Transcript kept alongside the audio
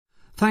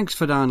Thanks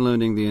for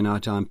downloading the In Our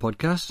Time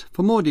podcast.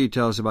 For more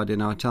details about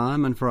In Our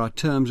Time and for our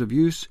terms of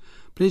use,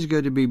 please go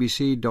to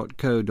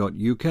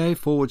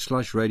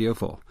bbc.co.uk/Radio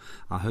 4.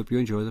 I hope you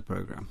enjoy the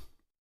programme.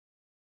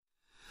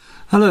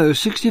 Hello,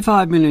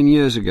 65 million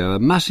years ago, a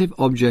massive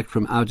object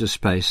from outer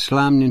space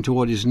slammed into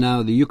what is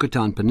now the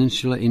Yucatan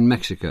Peninsula in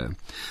Mexico.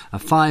 A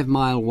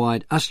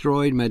 5-mile-wide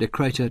asteroid made a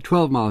crater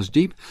 12 miles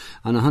deep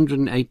and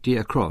 180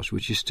 across,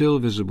 which is still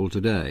visible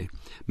today.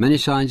 Many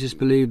scientists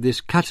believe this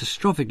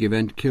catastrophic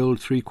event killed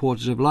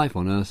 3/4 of life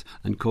on Earth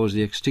and caused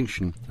the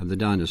extinction of the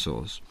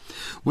dinosaurs.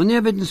 When the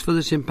evidence for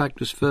this impact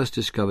was first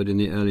discovered in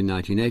the early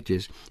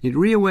 1980s, it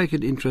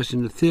reawakened interest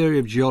in the theory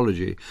of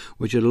geology,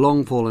 which had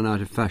long fallen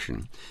out of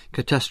fashion: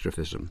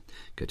 catastrophism.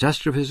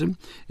 Catastrophism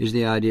is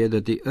the idea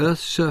that the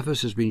Earth's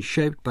surface has been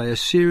shaped by a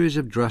series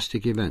of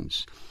drastic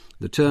events.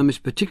 The term is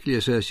particularly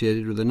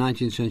associated with the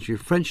 19th century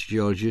French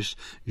geologist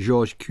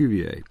Georges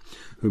Cuvier,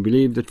 who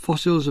believed that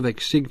fossils of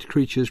extinct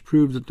creatures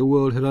proved that the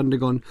world had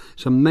undergone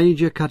some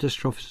major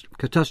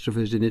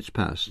catastrophes in its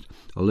past.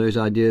 Although his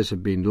ideas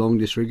have been long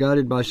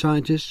disregarded by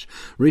scientists,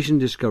 recent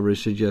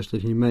discoveries suggest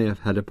that he may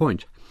have had a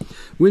point.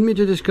 With me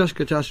to discuss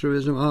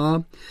catastrophism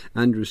are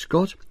Andrew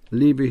Scott,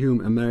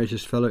 Leverhulme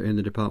Emeritus Fellow in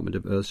the Department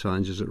of Earth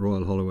Sciences at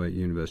Royal Holloway,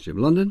 University of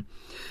London,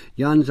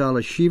 Jan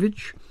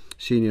Zalasiewicz,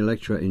 Senior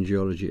Lecturer in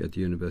Geology at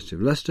the University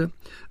of Leicester,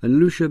 and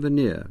Leucha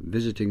Veneer,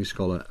 Visiting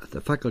Scholar at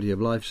the Faculty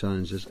of Life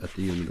Sciences at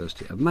the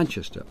University of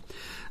Manchester.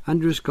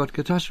 Andrew Scott,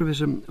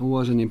 catastrophism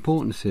was an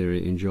important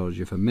theory in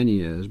geology for many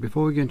years.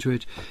 Before we get into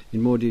it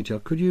in more detail,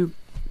 could you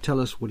tell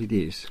us what it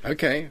is?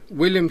 Okay.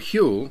 William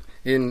Buckland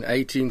in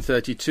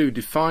 1832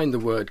 defined the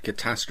word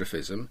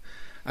catastrophism,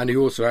 and he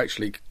also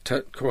actually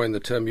coined the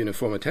term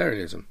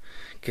uniformitarianism.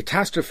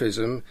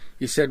 Catastrophism,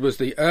 he said, was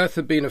the Earth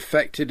had been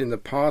affected in the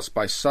past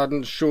by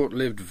sudden,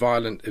 short-lived,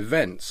 violent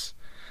events,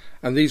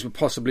 and these were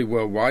possibly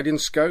worldwide in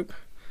scope,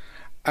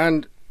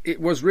 and it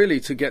was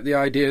really to get the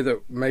idea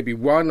that maybe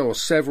one or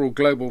several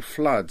global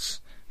floods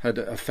had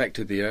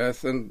affected the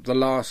Earth, and the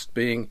last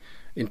being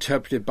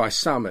interpreted by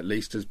some, at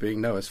least, as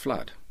being Noah's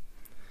flood.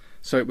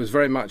 So it was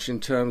very much in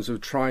terms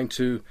of trying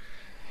to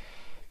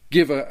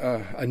give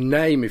a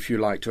name, if you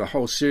like, to a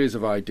whole series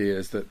of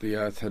ideas that the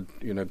Earth had,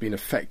 been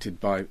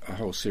affected by a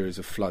whole series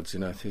of floods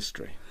in Earth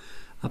history.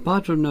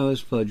 Apart from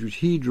Noah's flood, which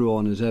he drew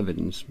on as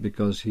evidence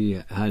because he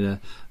had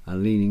a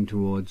leaning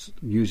towards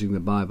using the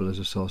Bible as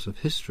a source of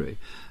history,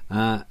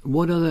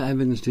 what other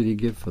evidence did he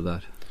give for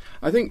that?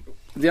 I think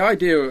the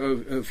idea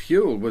of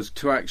Buckland was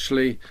to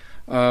actually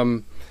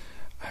really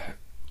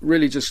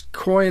just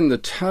coin the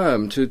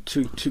term to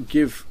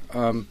give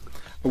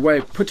a way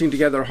of putting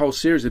together a whole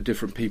series of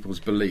different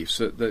people's beliefs,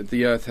 that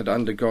the Earth had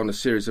undergone a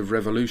series of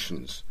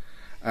revolutions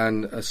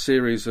and a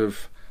series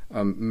of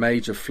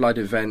major flood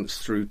events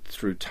through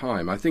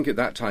time. I think at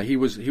that time he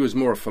was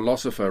more a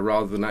philosopher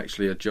rather than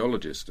actually a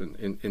geologist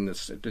in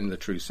the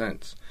true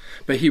sense.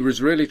 But he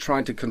was really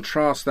trying to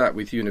contrast that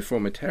with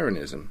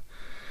uniformitarianism,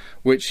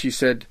 which he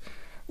said,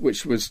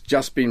 which was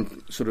just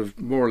been sort of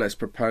more or less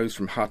proposed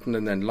from Hutton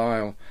and then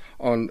Lyell,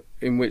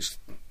 in which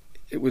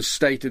it was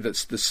stated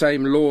that the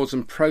same laws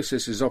and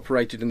processes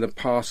operated in the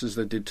past as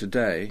they did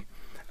today,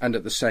 and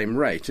at the same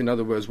rate. In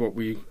other words, what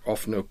we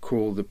often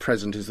call the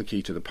present is the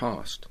key to the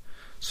past.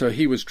 So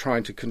he was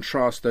trying to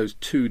contrast those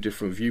two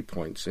different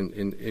viewpoints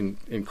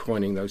in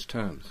coining those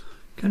terms.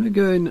 Can we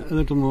go in a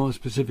little more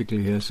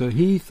specifically here? So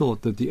he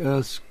thought that the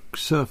Earth's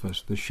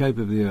surface, the shape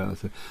of the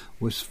Earth,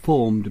 was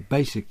formed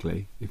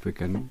basically, if we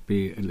can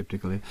be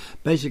elliptical here,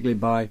 basically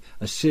by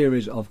a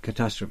series of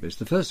catastrophes.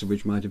 The first of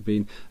which might have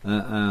been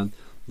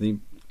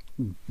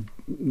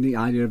the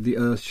idea of the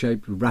Earth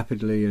shaped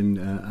rapidly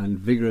and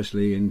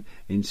vigorously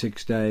in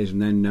 6 days,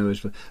 and then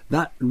Noah's.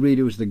 That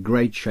really was the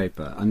great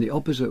shaper, and the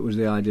opposite was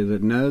the idea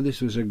that no,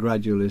 this was a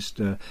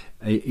gradualist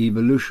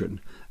evolution.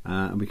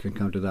 We can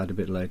come to that a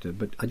bit later,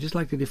 but I'd just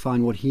like to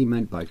define what he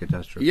meant by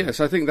catastrophe. Yes,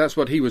 I think that's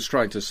what he was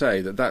trying to say,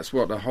 that's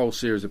what a whole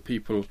series of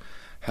people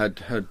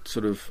had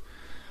sort of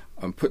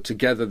put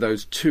together,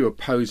 those two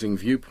opposing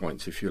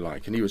viewpoints, if you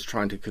like, and he was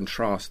trying to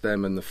contrast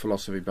them and the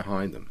philosophy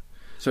behind them.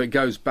 So it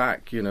goes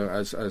back,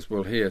 as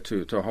we'll hear,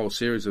 to a whole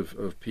series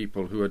of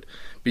people who had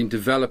been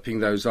developing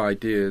those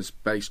ideas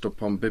based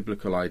upon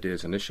biblical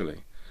ideas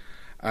initially,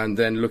 and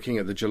then looking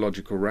at the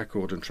geological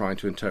record and trying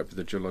to interpret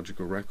the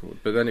geological record.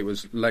 But then it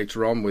was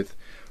later on with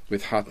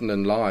Hutton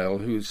and Lyell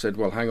who said,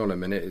 well, hang on a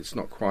minute, it's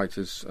not quite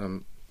as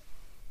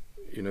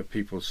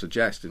people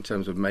suggest in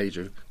terms of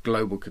major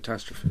global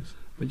catastrophes.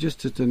 But just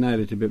to nail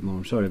it a bit more,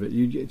 I'm sorry, but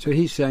so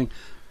he's saying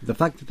the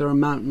fact that there are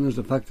mountains,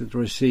 the fact that there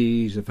are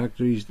seas, the fact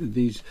that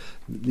these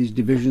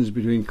divisions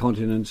between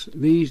continents,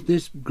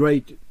 this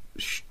great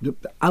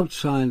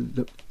outside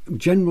the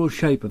general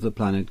shape of the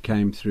planet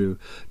came through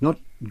not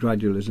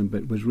gradualism,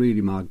 but was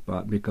really marked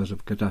because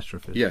of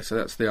catastrophism. Yes, so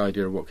that's the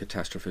idea of what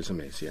catastrophism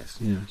is. Yes.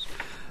 Yes.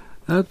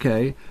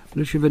 Okay,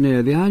 Leucha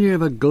Veneer, the idea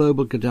of a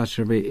global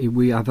catastrophe,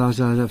 as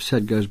I've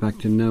said, goes back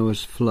to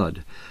Noah's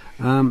flood.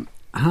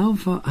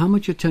 How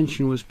much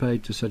attention was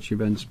paid to such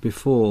events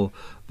before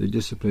the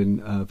discipline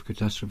of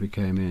catastrophe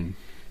came in?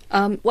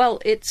 Well,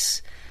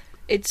 it's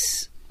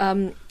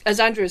as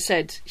Andrew has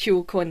said,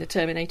 Whewell coined the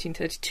term in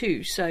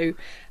 1832. So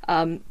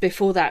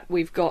before that,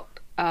 we've got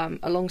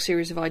a long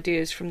series of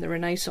ideas from the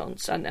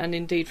Renaissance and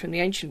indeed from the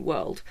ancient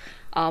world,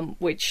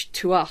 which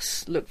to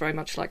us look very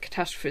much like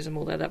catastrophism,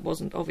 although that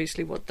wasn't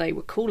obviously what they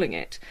were calling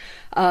it.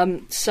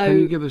 So, can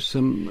you give us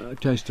some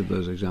taste of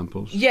those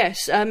examples?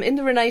 Yes. In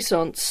the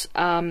Renaissance,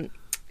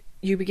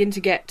 you begin to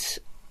get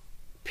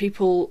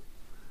people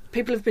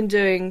have been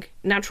doing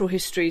natural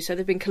history, so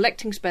they've been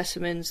collecting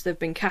specimens, they've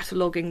been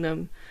cataloguing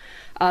them,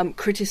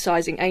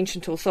 criticising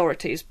ancient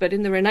authorities. But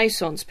in the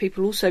Renaissance,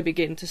 people also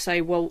begin to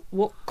say, well,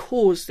 what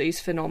caused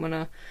these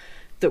phenomena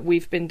that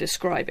we've been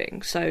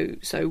describing? So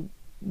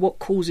what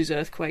causes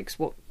earthquakes?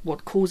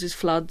 What causes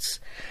floods?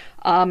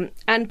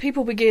 And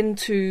people begin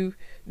to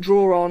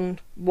draw on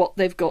what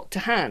they've got to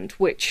hand,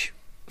 which,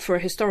 for a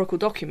historical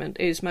document,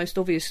 is most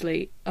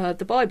obviously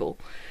the Bible.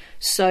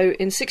 So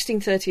in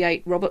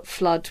 1638, Robert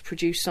Flood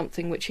produced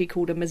something which he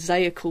called a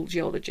Mosaical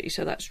geology.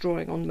 So that's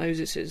drawing on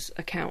Moses'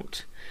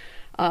 account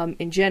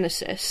in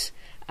Genesis.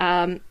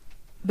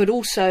 But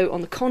also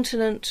on the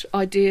continent,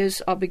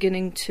 ideas are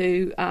beginning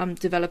to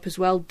develop as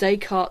well.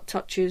 Descartes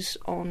touches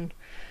on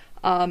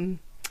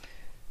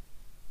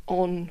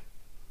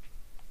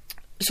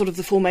sort of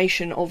the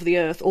formation of the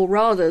Earth, or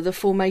rather the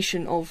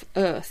formation of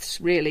Earths,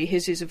 really.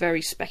 His is a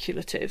very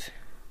speculative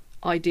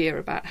idea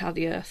about how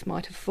the Earth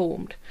might have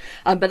formed.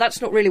 But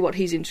that's not really what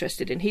he's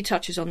interested in. He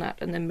touches on that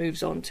and then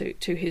moves on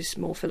to his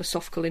more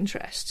philosophical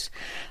interests.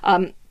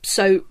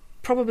 So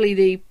probably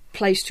the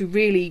place to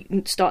really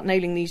start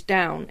nailing these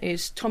down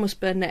is Thomas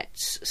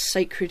Burnet's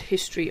Sacred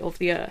History of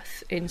the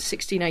Earth in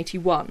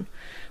 1681,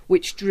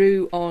 which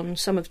drew on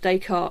some of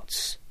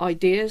Descartes'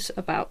 ideas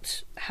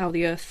about how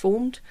the Earth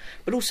formed,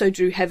 but also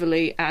drew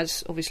heavily,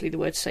 as obviously the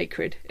word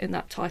sacred in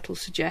that title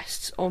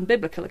suggests, on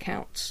biblical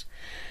accounts.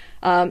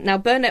 Now,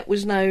 Burnet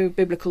was no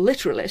biblical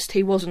literalist.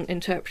 He wasn't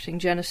interpreting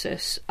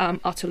Genesis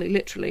utterly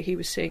literally. He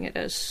was seeing it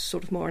as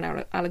sort of more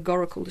an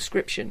allegorical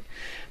description.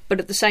 But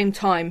at the same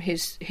time,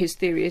 his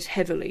theory is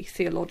heavily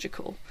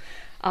theological,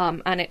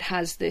 and it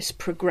has this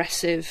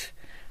progressive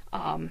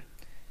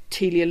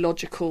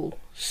teleological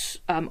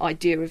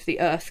idea of the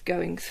Earth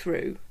going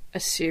through a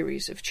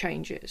series of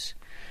changes.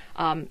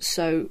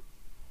 So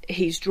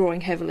he's drawing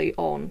heavily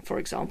on, for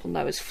example,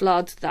 Noah's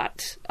flood,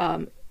 that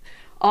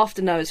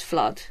after Noah's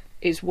flood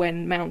is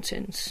when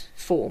mountains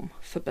form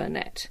for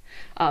Burnet.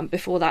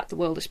 Before that, the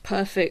world is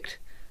perfect,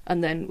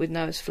 and then with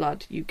Noah's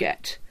flood, you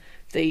get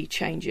the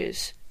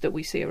changes that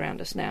we see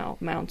around us now: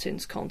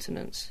 mountains,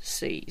 continents,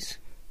 seas.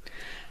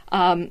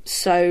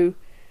 So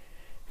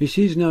he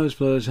sees Noah's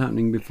flood as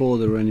happening before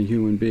there were any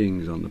human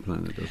beings on the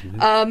planet, doesn't he?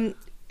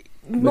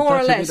 More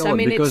or less. I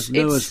mean, because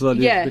Noah's flood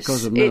is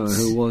because of Noah,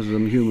 who was a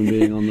human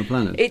being on the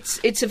planet.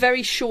 It's a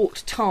very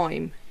short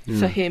time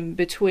for him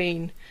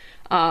between.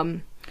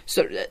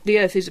 So the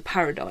Earth is a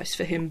paradise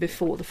for him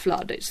before the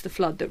flood. It's the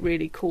flood that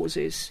really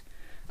causes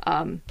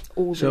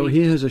all. So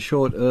he has a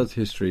short Earth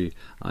history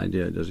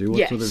idea, does he?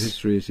 What sort of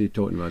history is he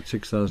talking about?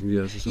 6,000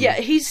 years or something? Yeah,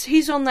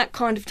 he's on that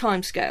kind of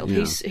time scale.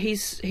 Yeah.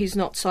 He's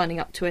not signing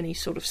up to any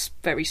sort of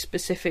very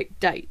specific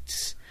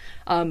dates,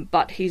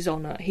 but he's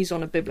on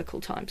a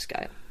biblical time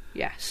scale.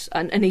 Yes,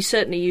 and he's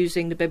certainly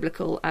using the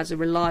Bible as a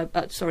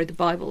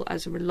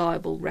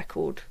reliable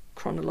record,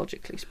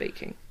 chronologically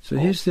speaking. So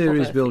his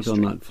theory is built on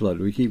that flood.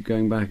 We keep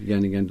going back again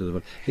and again to the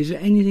flood. Is there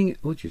anything,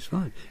 which is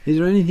fine, is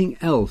there anything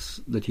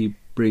else that he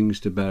brings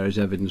to bear as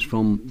evidence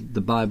from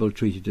the Bible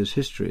treated as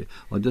history,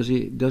 or does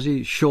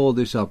he shore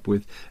this up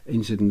with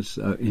incidents,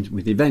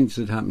 with events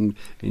that happened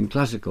in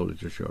classical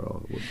literature,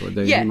 or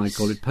you might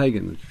call it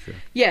pagan literature?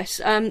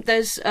 Yes,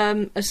 there's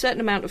a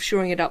certain amount of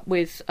shoring it up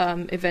with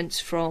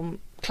events from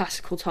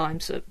classical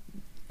times.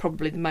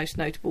 Probably the most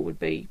notable would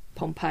be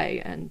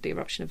Pompeii and the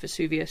eruption of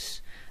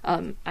Vesuvius,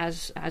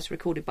 as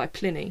recorded by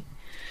Pliny.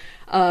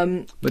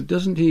 But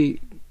doesn't he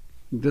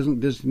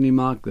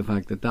mark the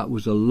fact that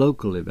was a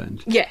local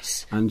event?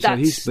 Yes, and so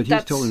he's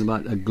talking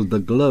about the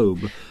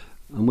globe,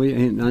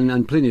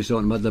 and Pliny's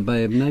talking about the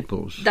Bay of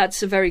Naples.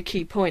 That's a very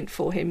key point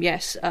for him.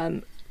 Yes,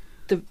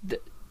 the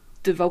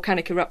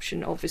volcanic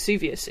eruption of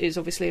Vesuvius is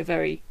obviously a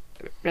very,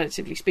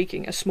 relatively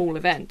speaking, a small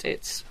event.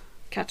 It's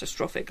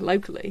catastrophic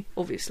locally,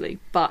 obviously,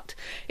 but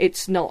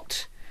it's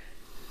not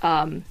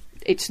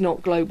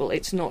global,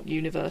 it's not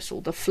universal.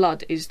 The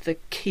flood is the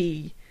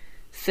key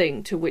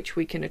thing to which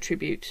we can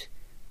attribute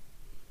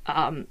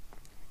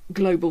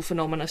global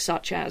phenomena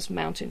such as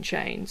mountain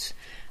chains.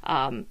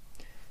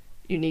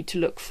 You need to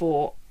look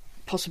for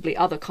possibly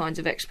other kinds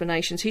of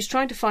explanations. He's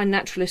trying to find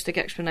naturalistic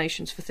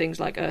explanations for things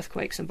like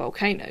earthquakes and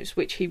volcanoes,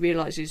 which he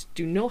realises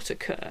do not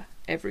occur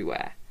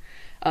everywhere.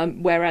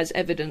 Whereas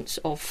evidence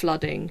of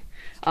flooding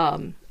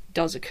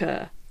does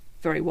occur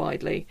very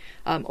widely.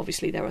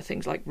 Obviously, there are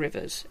things like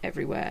rivers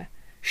everywhere.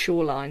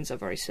 Shorelines are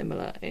very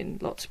similar in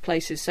lots of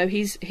places. So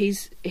he's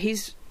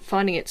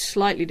finding it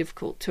slightly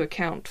difficult to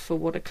account for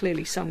what are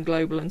clearly some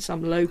global and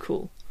some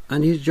local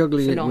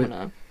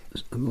phenomena.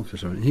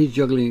 He's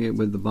juggling it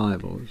with the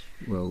Bible as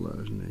well,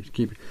 though, isn't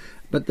he?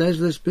 But there's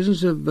this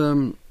business of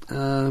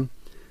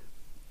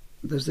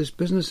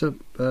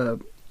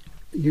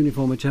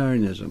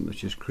uniformitarianism,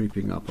 which is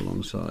creeping up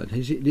alongside.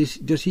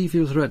 Does he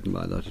feel threatened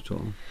by that at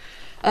all?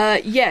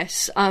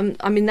 Yes,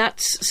 I mean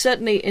that's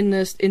certainly in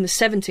the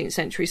 17th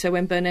century. So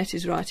when Burnet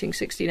is writing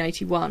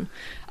 1681,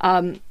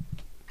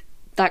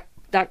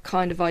 that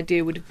kind of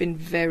idea would have been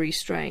very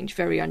strange,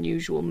 very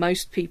unusual.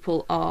 Most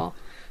people are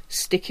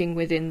sticking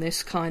within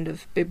this kind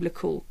of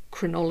biblical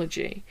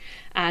chronology,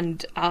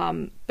 and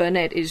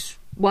Burnet is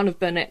one of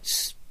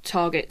Burnet's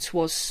targets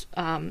was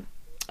an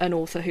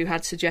author who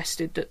had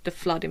suggested that the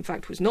flood, in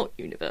fact, was not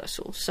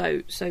universal.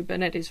 So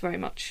Burnet is very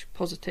much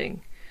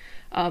positing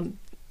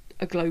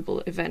a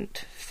global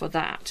event for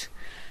that.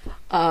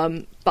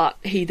 But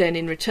he then,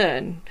 in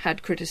return,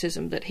 had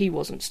criticism that he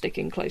wasn't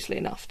sticking closely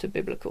enough to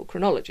biblical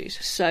chronologies.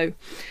 So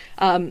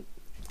the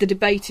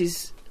debate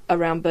is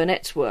around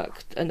Burnet's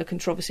work, and the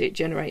controversy it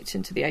generates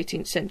into the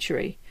 18th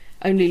century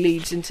only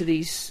leads into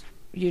these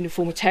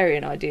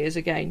uniformitarian ideas,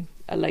 again,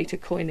 a later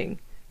coining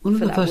for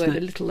that word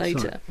a little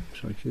later.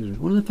 Sorry, excuse me.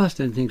 One of the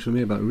fascinating things for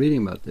me about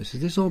reading about this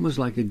is this almost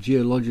like a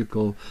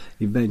geological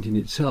event in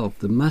itself,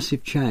 the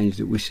massive change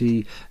that we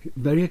see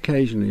very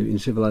occasionally in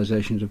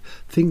civilizations of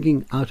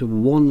thinking out of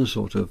one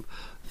sort of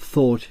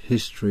thought,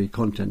 history,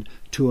 content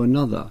to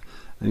another.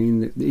 I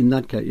mean,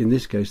 in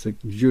this case, the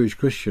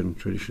Jewish-Christian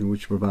tradition,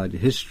 which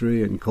provided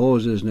history and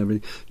causes and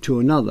everything, to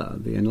another,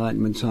 the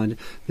Enlightenment science.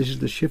 This is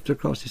the shift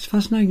across. It's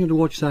fascinating to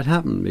watch that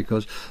happen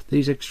because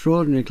these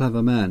extraordinarily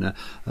clever men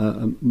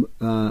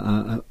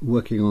are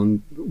working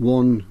on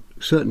one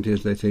certainty,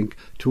 as they think,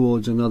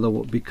 towards another,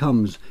 what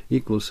becomes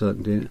equal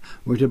certainty.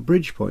 We're at a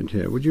bridge point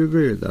here. Would you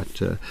agree with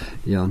that,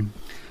 Jan?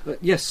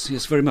 Yes,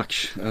 very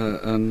much.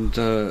 And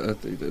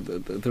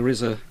there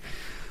is a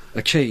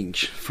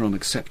change from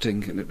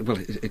accepting. Well,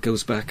 it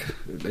goes back.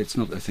 It's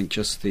not, I think,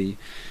 just the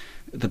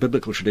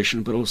biblical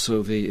tradition, but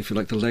also the, if you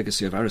like, the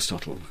legacy of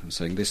Aristotle,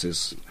 saying this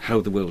is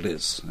how the world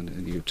is,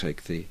 and you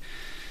take the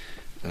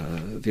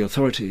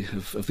authority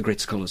of the great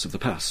scholars of the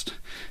past,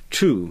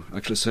 to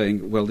actually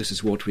saying, well, this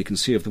is what we can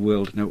see of the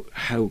world. Now,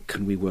 how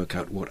can we work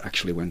out what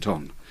actually went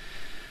on?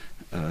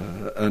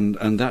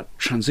 And that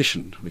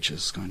transition, which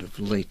is kind of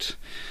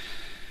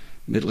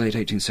mid-late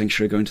 18th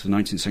century going to the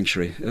 19th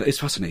century, is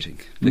fascinating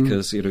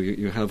because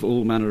you have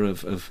all manner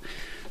of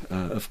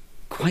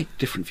quite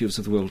different views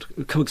of the world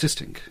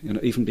coexisting,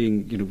 even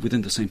being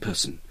within the same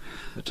person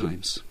at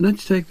times.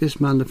 Let's take this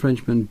man, the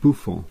Frenchman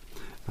Buffon,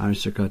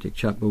 aristocratic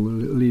chap, but we'll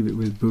leave it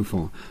with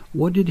Buffon.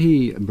 What did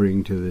he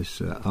bring to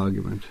this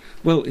argument?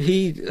 Well,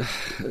 he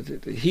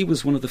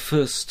was one of the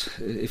first,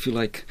 if you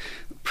like,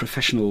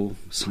 professional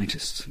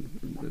scientists,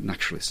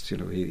 naturalists.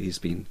 He's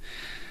been.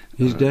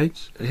 His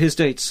dates? His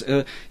dates.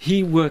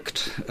 He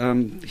worked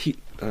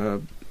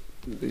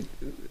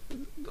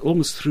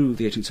almost through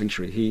the 18th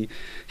century.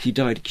 He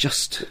died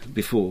just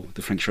before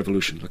the French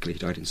Revolution. Luckily, he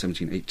died in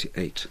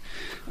 1788,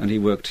 and he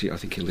worked. I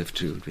think he lived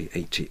to be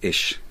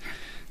 80-ish.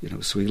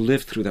 So he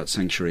lived through that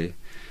century,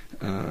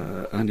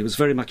 and he was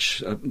very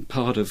much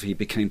he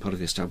became part of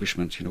the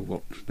establishment.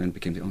 What then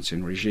became the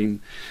Ancien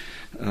Regime,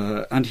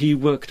 and he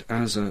worked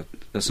as a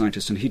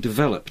scientist, and he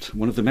developed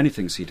one of the many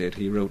things he did.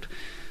 He wrote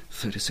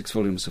 36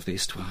 volumes of the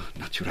Histoire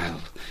Naturelle.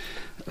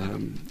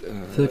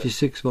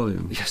 36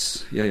 volumes?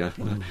 Yes, yeah.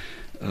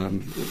 A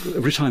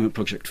retirement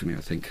project for me, I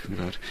think.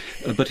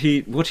 But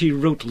what he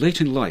wrote late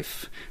in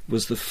life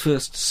was the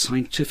first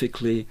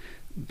scientifically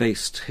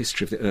based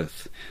history of the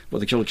Earth, what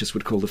the geologists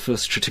would call the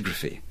first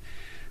stratigraphy,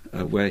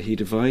 where he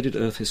divided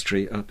Earth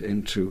history up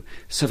into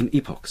 7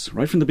 epochs,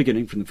 right from the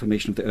beginning, from the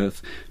formation of the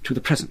Earth to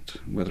the present,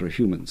 where there are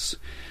humans.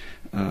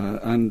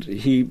 And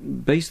he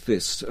based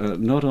this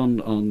not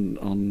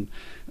on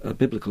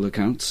biblical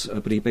accounts,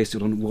 but he based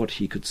it on what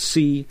he could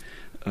see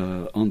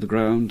on the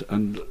ground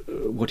and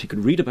what he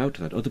could read about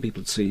that other people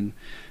had seen,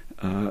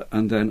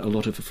 and then a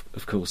lot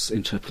of course,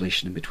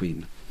 interpolation in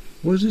between.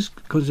 Was this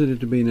considered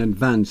to be an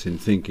advance in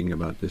thinking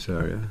about this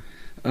area?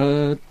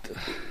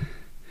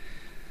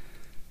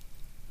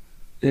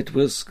 It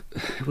was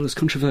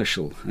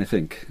controversial, I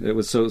think. It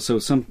was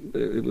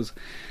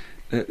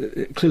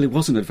it clearly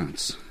was an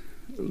advance,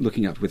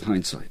 looking at with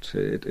hindsight.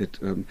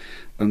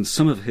 And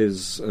some of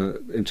his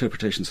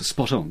interpretations are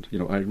spot on.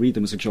 I read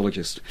them as a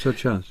geologist.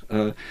 Such as?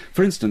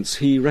 For instance,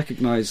 he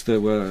recognised he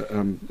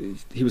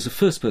was the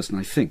first person,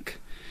 I think,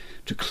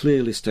 to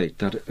clearly state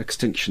that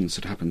extinctions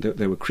had happened.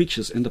 There were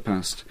creatures in the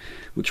past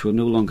which were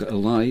no longer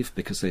alive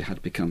because they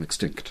had become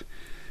extinct.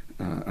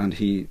 And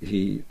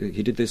he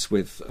did this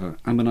with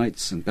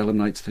ammonites and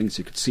belemnites, things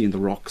you could see in the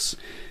rocks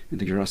in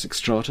the Jurassic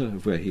strata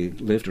of where he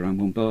lived around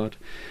Montbard.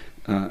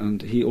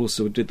 And he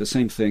also did the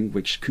same thing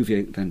which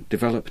Cuvier then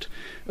developed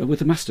with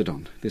the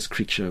mastodon, this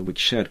creature which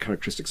shared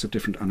characteristics of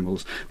different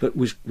animals, but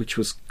which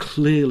was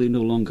clearly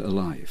no longer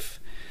alive.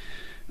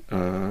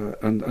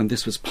 And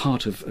this was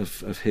part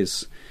of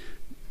his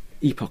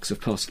epochs of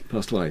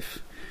past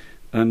life.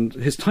 And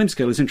his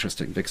timescale is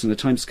interesting, because in the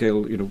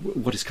timescale,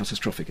 what is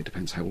catastrophic? It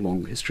depends how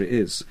long history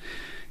is.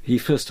 He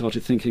first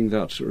started thinking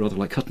that, rather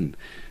like Hutton,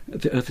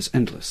 the Earth is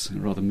endless, a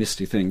rather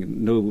misty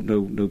thing, no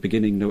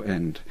beginning, no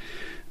end.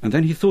 And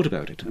then he thought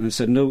about it, and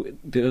said, no,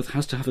 the Earth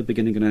has to have a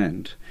beginning and an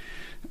end.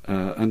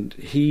 and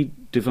he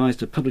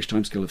devised a published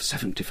timescale of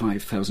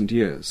 75,000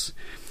 years,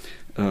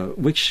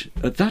 which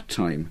at that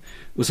time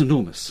was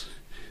enormous.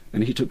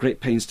 And he took great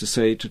pains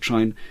to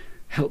try and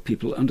help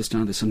people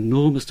understand this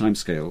enormous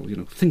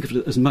timescale. Think of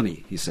it as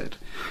money, he said.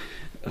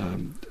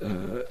 And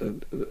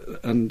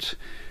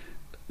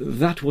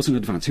that was an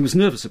advance. He was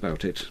nervous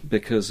about it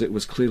because it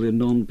was clearly a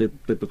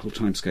non-biblical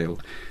timescale.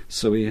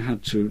 So he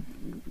had to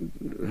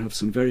have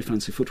some very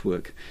fancy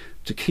footwork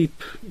to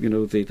keep,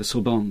 the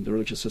Sorbonne, the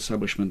religious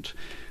establishment,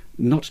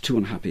 not too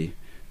unhappy,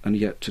 and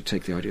yet to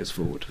take the ideas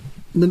forward.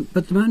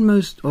 But the man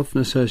most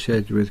often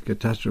associated with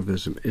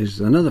catastrophism is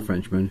another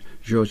Frenchman,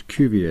 Georges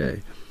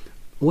Cuvier.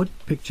 What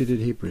picture did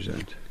he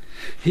present?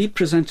 He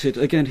presented,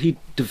 again, he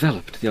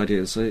developed the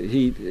ideas.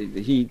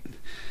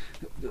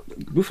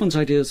 Buffon's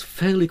ideas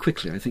fairly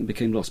quickly, I think,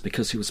 became lost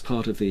because he was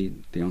part of the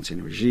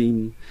Ancien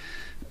regime,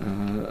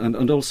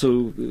 and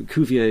also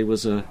Cuvier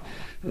was a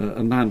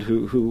man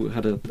who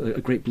had a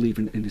great belief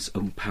in his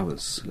own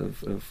powers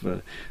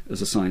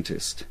as a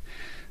scientist.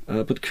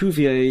 But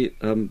Cuvier,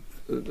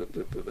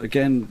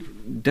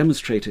 again,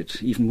 demonstrated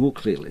even more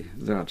clearly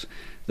that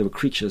there were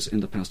creatures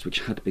in the past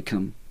which had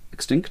become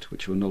extinct,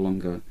 which were no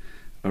longer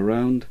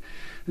around.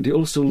 And he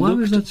also Why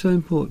was that so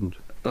important?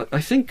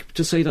 I think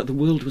to say that the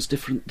world was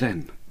different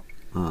then.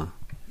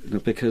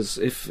 Because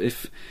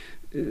if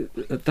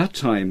at that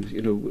time,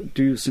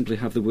 do you simply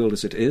have the world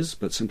as it is,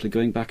 but simply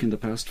going back in the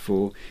past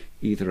for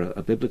either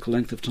a biblical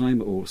length of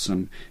time or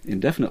some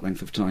indefinite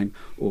length of time,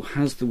 or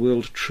has the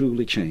world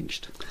truly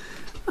changed?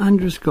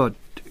 Andrew Scott,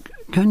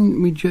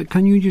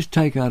 can you just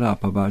take that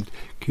up about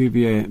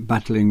Cuvier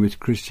battling with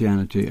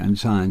Christianity and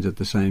science at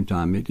the same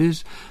time? It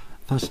is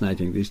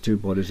fascinating, these two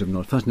bodies of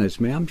knowledge.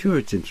 Fascinates me. I'm sure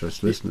it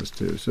interests listeners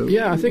too. So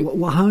yeah, I think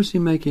how's he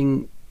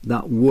making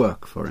that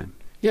work for him?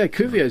 Yeah,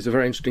 Cuvier is a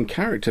very interesting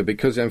character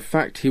because, in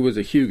fact, he was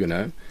a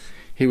Huguenot.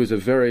 He was a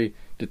very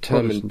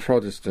determined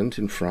Protestant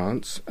in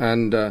France,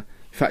 and in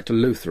fact a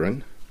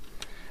Lutheran.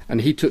 And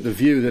he took the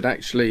view that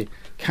actually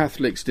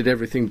Catholics did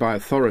everything by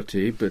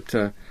authority, but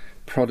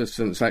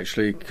Protestants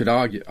actually could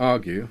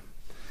argue.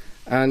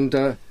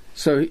 And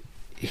so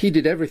he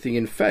did everything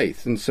in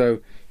faith, and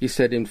so he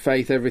said in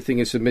faith everything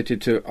is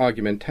submitted to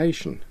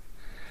argumentation.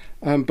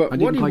 But I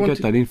didn't quite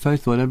get that. In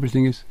faith, what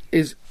everything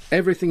is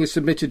everything is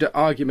submitted to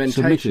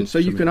argumentation. So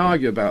you can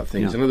argue about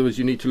things. Yeah. In other words,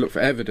 you need to look for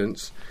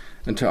evidence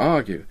and to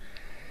argue.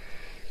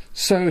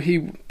 So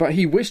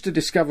he wished to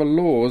discover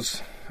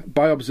laws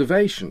by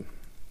observation,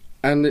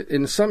 and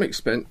in some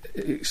extent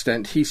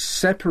he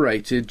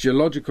separated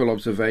geological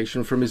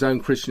observation from his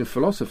own Christian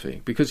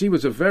philosophy, because he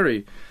was a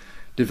very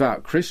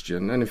devout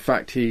Christian, and in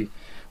fact he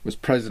was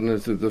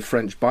president of the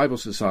French Bible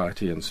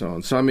Society and so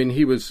on. So I mean,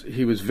 he was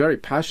very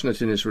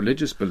passionate in his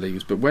religious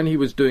beliefs, but when he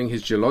was doing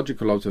his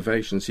geological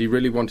observations, he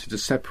really wanted to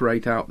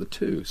separate out the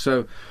two.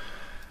 So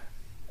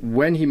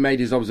when he made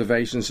his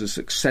observations of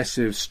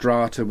successive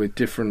strata with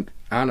different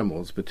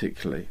animals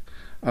particularly,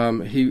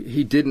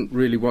 he didn't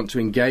really want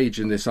to engage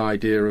in this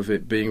idea of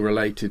it being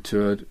related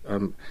to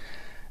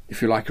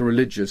if you like, a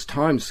religious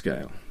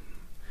timescale.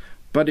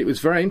 But it was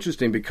very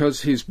interesting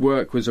because his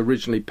work was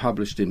originally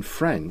published in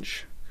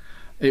French.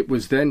 It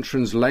was then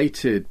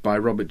translated by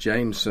Robert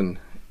Jameson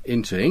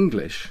into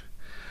English.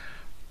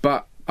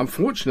 But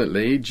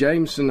unfortunately,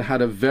 Jameson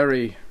had a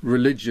very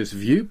religious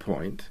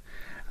viewpoint,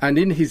 and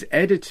in his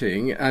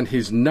editing and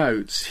his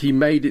notes, he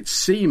made it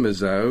seem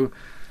as though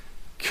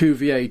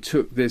Cuvier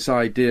took this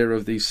idea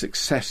of these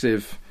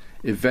successive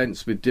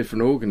events with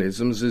different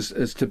organisms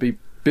as to be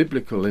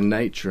biblical in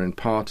nature and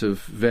part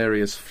of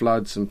various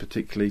floods, and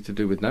particularly to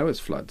do with Noah's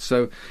flood.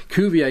 So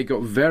Cuvier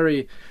got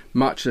very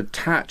much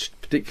attached,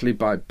 particularly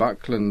by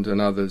Buckland and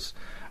others,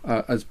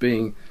 as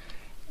being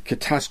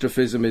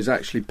catastrophism is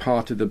actually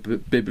part of the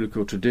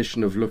biblical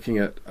tradition of looking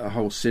at a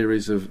whole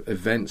series of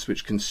events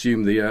which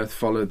consumed the earth,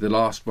 followed the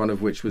last one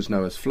of which was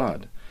Noah's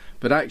flood.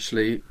 But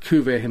actually,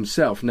 Cuvier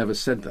himself never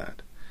said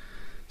that.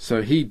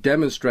 So he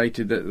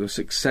demonstrated that there were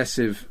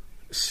successive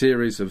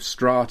series of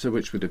strata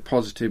which were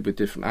deposited with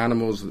different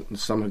animals, and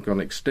some had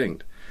gone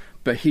extinct.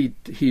 But he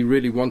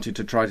really wanted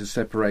to try to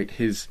separate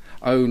his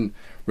own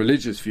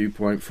religious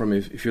viewpoint from,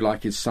 if you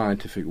like, his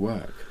scientific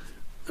work.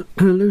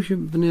 Leucha,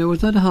 Veneer,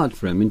 was that hard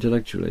for him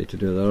intellectually to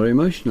do that, or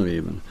emotionally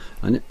even?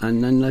 And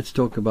then let's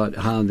talk about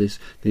how these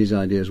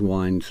ideas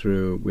wind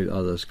through with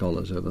other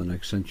scholars over the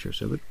next century or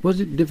so. But was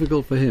it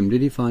difficult for him?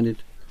 Did he find it?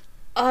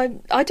 I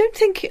don't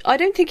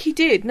think he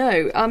did.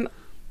 No.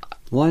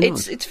 Why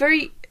not? It's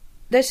very.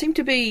 There seem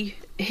to be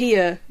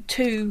here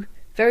two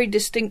very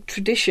distinct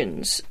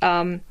traditions,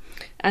 and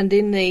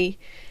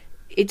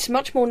it's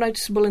much more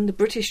noticeable in the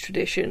British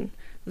tradition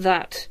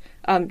that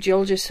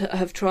geologists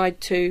have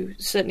tried to,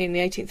 certainly in the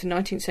 18th and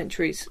 19th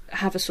centuries,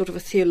 have a sort of a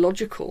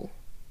theoretical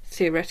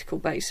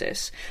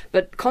basis.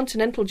 But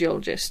continental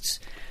geologists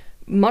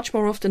much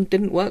more often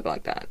didn't work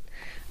like that.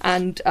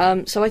 And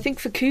so I think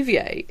for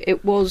Cuvier,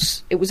 it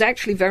was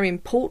actually very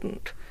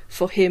important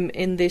for him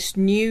in this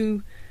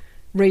new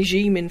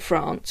regime in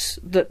France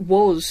that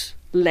was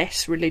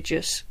less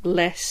religious,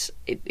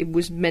 it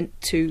was meant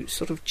to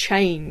sort of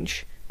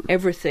change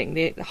everything.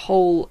 The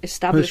whole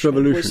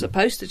establishment was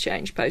supposed to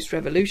change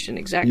post-revolution.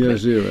 Exactly. Year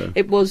zero.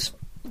 It was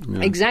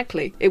Yeah.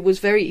 exactly. It was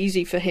very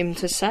easy for him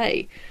to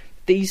say,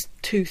 these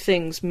two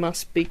things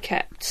must be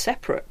kept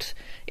separate.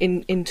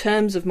 In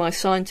terms of my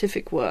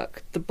scientific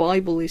work, the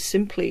Bible is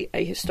simply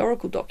a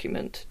historical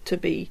document to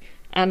be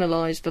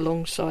analysed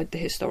alongside the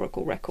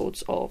historical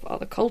records of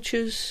other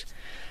cultures.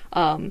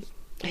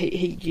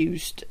 He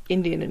used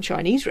Indian and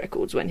Chinese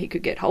records when he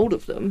could get hold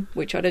of them,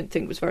 which I don't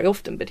think was very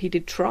often, but he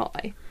did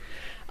try.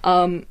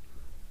 And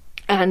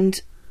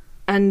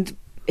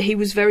he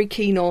was very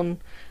keen on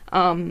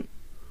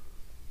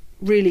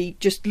really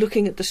just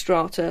looking at the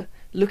strata,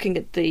 looking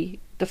at the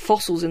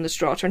fossils in the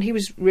strata, and he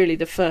was really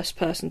the first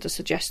person to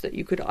suggest that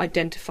you could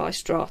identify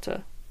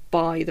strata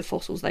by the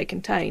fossils they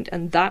contained,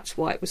 and that's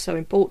why it was so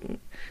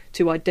important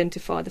to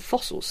identify the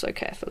fossils so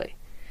carefully.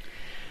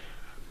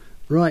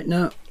 Right,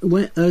 now,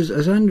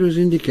 as Andrew has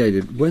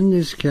indicated, when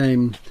this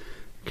when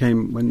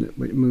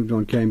it moved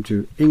on, came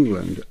to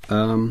England,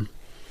 and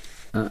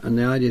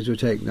the ideas were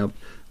taken up,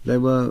 they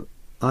were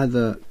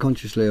either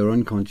consciously or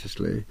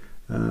unconsciously,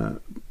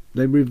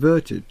 they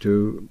reverted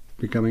to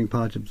becoming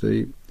part of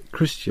the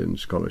Christian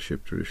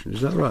scholarship tradition.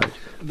 Is that right?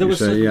 There was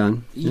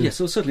Jan? Yes,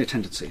 there was certainly a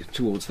tendency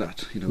towards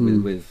that.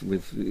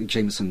 With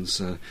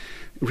Jameson's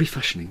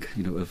refashioning,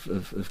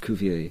 of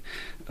Cuvier,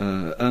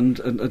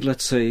 and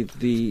let's say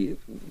the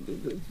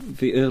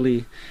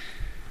early,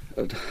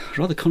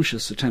 rather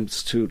conscious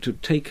attempts to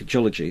take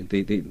geology,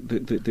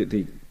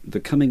 the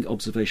coming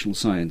observational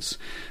science,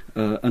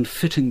 and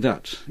fitting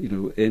that,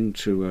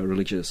 into a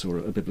religious or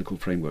a biblical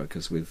framework,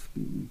 as with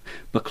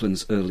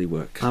Buckland's early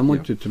work. I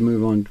wanted to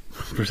move on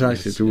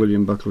precisely to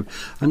William Buckland,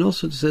 and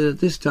also to say that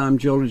this time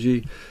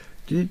geology,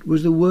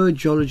 was the word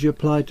geology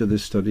applied to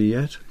this study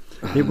yet?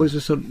 It was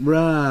a sort of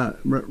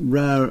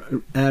rare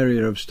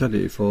area of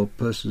study for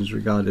persons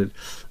regarded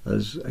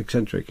as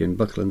eccentric. In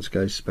Buckland's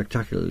case,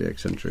 spectacularly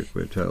eccentric,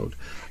 we're told.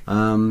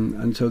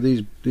 And so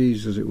these,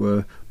 as it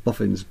were,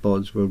 boffins,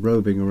 bods, were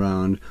roving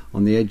around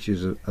on the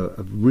edges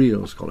of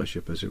real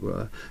scholarship, as it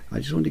were. I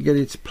just want to get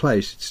its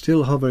place. It's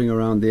still hovering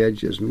around the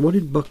edges. And what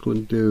did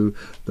Buckland do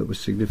that was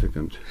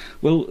significant?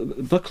 Well,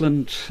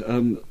 Buckland,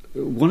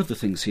 one of the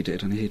things he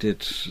did, and he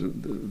did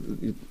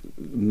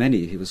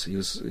many. He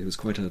was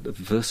quite a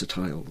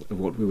versatile,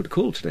 what we would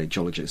call today,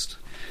 geologist.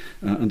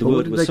 And the word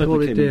what did was they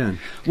certainly call it, came. Dan?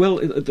 Well,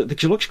 the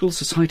Geological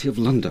Society of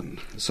London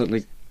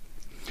certainly,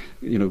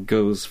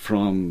 goes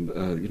from the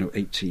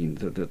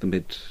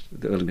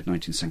early mid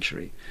 19th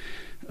century.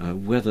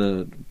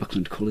 Whether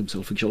Buckland called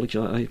himself a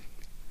geologist,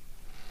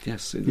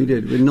 yes, he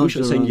did. We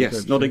should say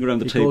yes, nodding around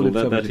the table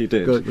that he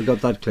did. Good, we got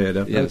that cleared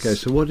up. Yes. Okay,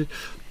 so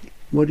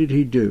what did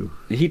he do?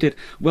 He did.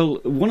 Well,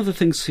 one of the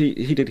things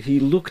he did, he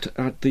looked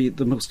at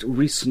the most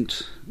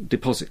recent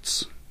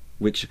deposits,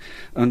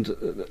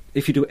 and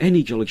if you do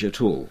any geology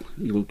at all,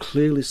 you will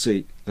clearly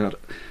see that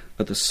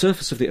at the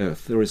surface of the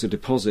Earth there is a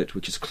deposit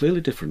which is clearly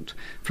different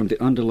from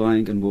the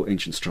underlying and more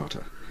ancient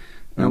strata.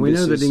 Now, we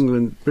know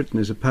that Britain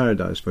is a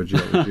paradise for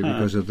geology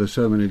because of the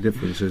so many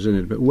differences in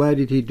it, but where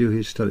did he do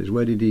his studies?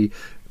 Where did he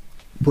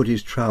put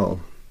his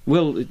trowel?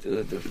 Well,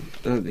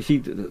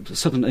 he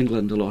southern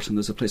England a lot, and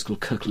there's a place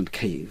called Kirkland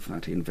Cave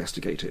that he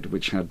investigated,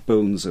 which had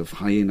bones of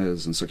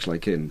hyenas and such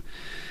like in,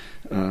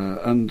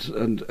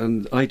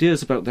 and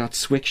ideas about that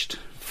switched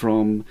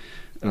from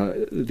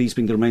these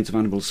being the remains of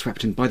animals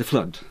swept in by the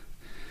flood.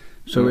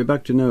 So we're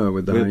back to Noah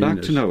with the hyenas. We're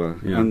back to Noah,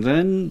 yeah. And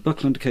then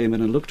Buckland came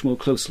in and looked more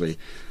closely,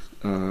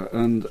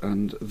 and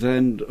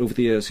then over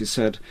the years he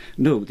said,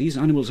 no, these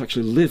animals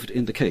actually lived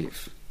in the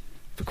cave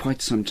for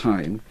quite some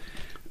time.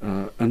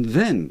 And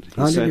then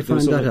how did you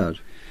find that out?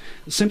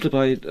 Simply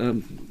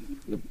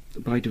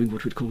by doing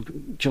what we'd call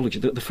geology,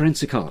 the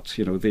forensic art.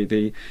 But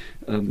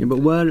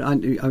where I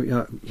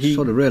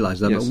sort of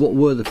realised that. Yes. But what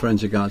were the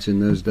forensic arts in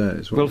those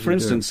days? Well, for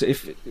instance,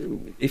 if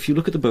you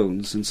look at the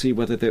bones and see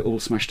whether they're all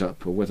smashed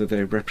up or whether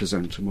they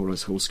represent a more or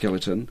less whole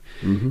skeleton,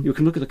 you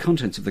can look at the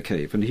contents of the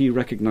cave, and he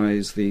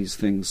recognised these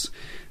things,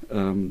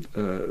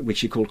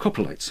 which he called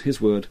coprolites.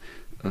 His word.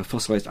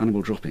 Fossilised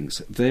animal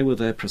droppings. They were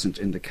there present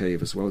in the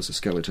cave as well as the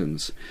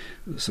skeletons.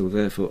 So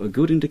therefore a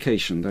good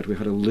indication that we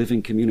had a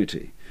living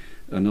community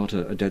and not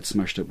a dead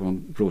smashed up one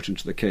brought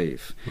into the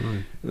cave.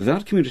 Right.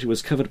 That community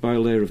was covered by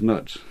a layer of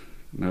mud.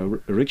 Now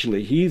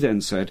originally he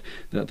then said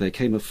that there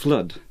came a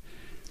flood,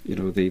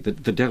 the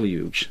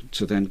deluge,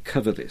 to then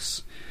cover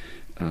this.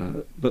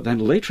 But then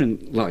later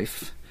in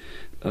life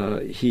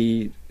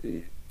he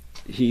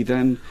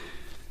then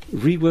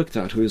reworked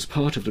that, who is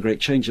part of the great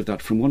change of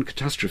that from one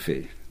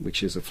catastrophe,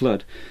 which is a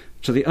flood,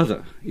 to the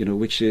other,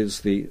 which is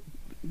the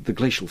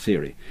glacial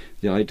theory,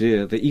 the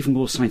idea, the even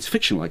more science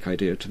fiction-like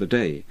idea to the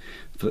day,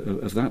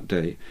 of that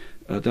day,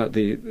 that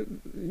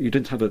you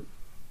didn't have a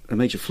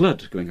major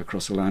flood going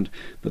across the land,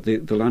 but the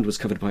land was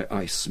covered by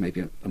ice,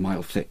 maybe a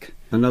mile thick.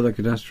 Another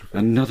catastrophe.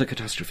 Another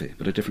catastrophe,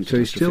 but a different so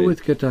catastrophe. So he's still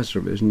with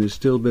catastrophes and is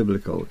still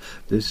biblical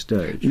at this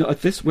stage? No,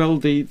 at this, well,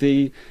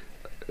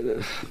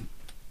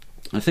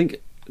 I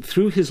think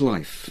through his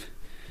life,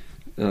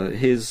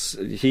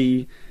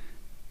 he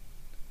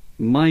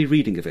my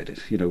reading of it,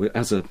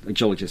 as a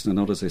geologist and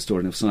not as a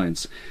historian of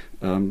science,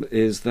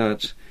 is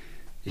that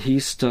he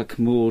stuck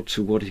more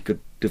to what he could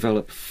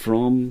develop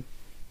from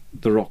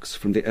the rocks,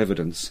 from the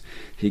evidence.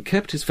 He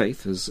kept his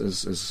faith,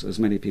 as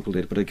many people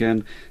did, but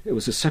again, it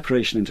was a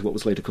separation into what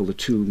was later called the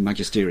two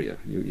magisteria.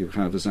 You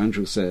have, as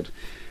Andrew said,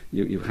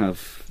 you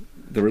have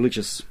the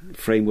religious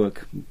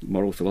framework,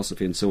 moral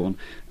philosophy and so on,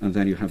 and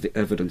then you have the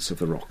evidence of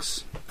the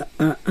rocks.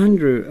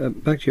 Andrew,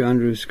 back to you,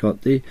 Andrew Scott.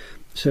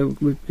 So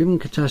we've given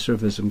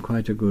catastrophism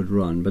quite a good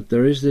run, but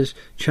there is this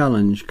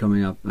challenge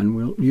coming up, and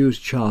we'll use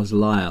Charles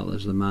Lyell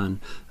as the man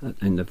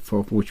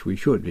for which we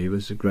should. He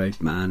was a great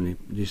man.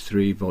 His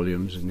 3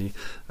 volumes in the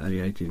early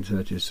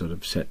 1830s sort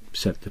of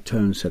set the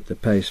tone, set the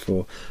pace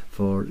for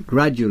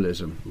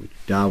gradualism.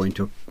 Darwin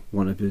took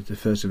the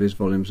first of his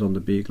volumes on the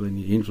Beagle, and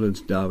he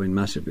influenced Darwin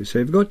massively. So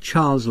you've got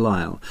Charles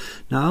Lyell.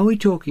 Now, are we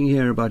talking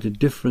here about a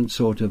different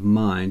sort of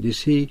mind?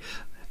 Is he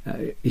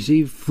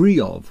free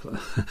of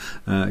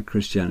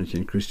Christianity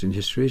and Christian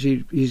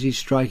history? Is he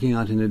striking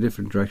out in a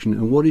different direction?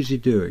 And what is he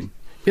doing?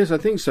 Yes, I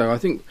think so. I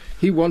think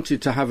he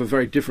wanted to have a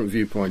very different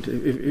viewpoint.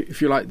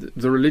 If you like,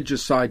 the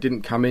religious side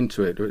didn't come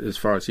into it as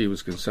far as he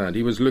was concerned.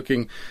 He was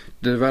looking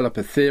to develop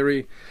a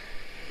theory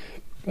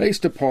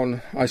based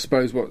upon, I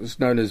suppose, what was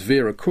known as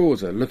vera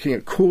causa, looking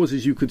at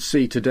causes you could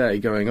see today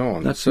going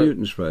on. That's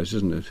Newton's phrase,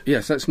 isn't it?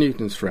 Yes, that's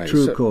Newton's phrase.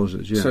 True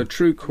causes, yeah. So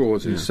true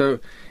causes. Yeah. So,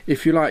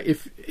 if you like,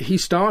 if he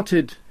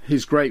started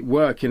his great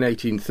work in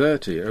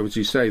 1830, as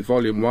you say,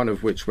 volume 1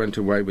 of which went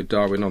away with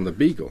Darwin on the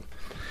Beagle.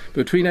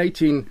 Between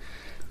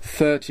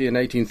 1830 and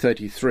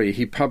 1833,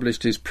 he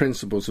published his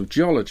Principles of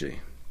Geology.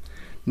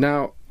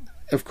 Now,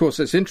 of course,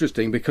 that's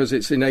interesting because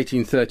it's in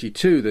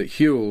 1832 that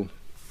Whewell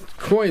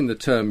coined the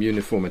term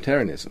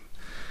Uniformitarianism.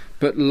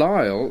 But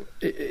Lyell,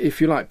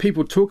 if you like,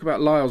 people talk about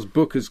Lyell's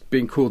book as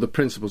being called the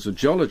Principles of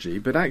Geology,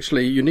 but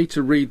actually you need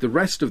to read the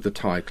rest of the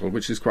title,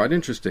 which is quite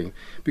interesting,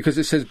 because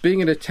it says,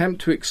 being an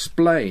attempt to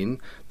explain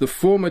the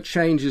former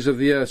changes of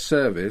the Earth's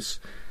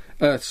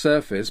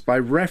surface by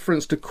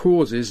reference to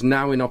causes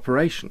now in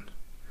operation.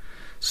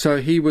 So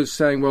he was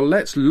saying, well,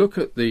 let's look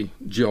at the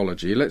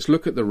geology, let's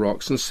look at the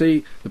rocks and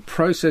see the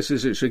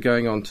processes which are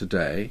going on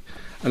today,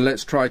 and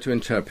let's try to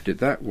interpret it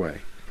that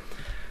way.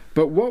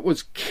 But what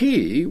was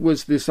key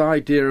was this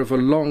idea of a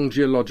long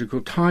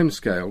geological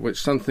timescale,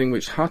 something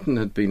which Hutton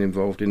had been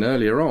involved in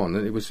earlier on.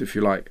 And it was, if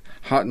you like,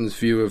 Hutton's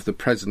view of the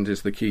present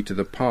is the key to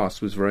the past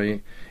was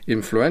very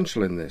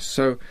influential in this.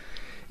 So,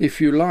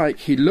 if you like,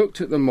 he looked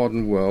at the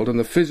modern world and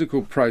the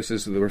physical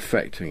processes that were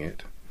affecting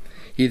it.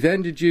 He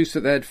then deduced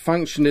that they had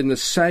functioned in the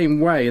same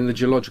way in the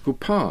geological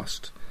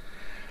past.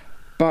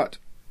 But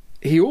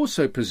he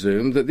also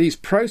presumed that these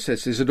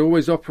processes had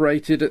always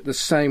operated at the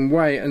same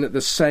way and at the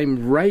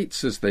same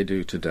rates as they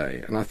do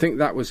today. And I think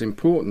that was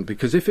important,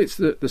 because if it's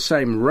the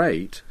same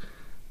rate,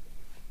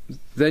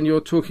 then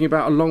you're talking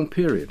about a long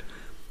period.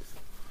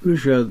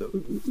 Leucha,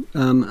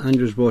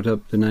 Andrew's brought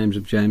up the names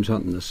of James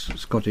Hutton, the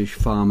Scottish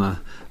farmer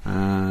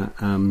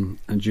and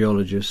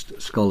geologist,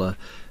 scholar.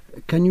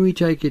 Can we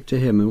take it to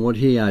him and what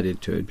he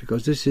added to it?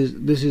 Because this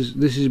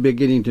is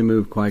beginning to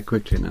move quite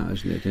quickly now,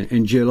 isn't it?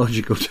 In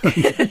geological terms.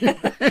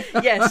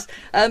 Yes.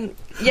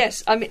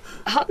 Yes. I mean,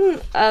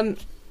 Hutton.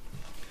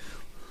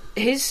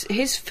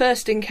 His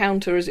first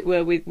encounter, as it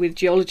were, with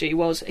geology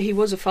was he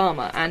was a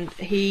farmer, and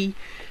he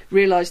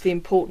realised the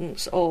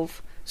importance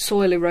of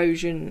soil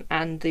erosion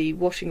and the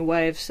washing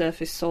away of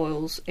surface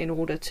soils in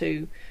order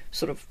to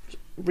sort of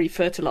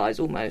refertilise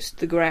almost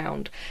the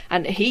ground.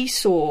 And he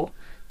saw,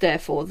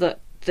 therefore, that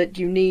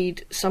you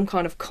need some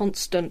kind of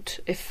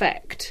constant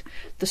effect.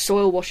 The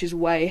soil washes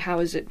away, how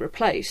is it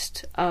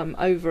replaced?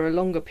 Over a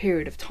longer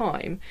period of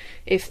time,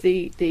 if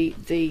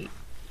the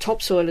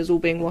topsoil is all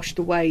being washed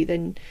away,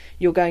 then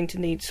you're going to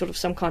need sort of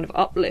some kind of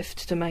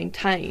uplift to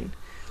maintain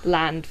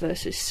land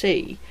versus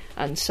sea,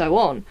 and so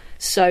on.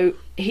 So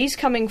he's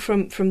coming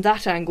from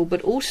that angle,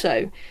 but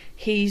also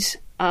he's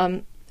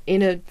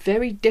in a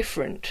very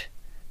different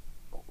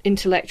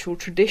intellectual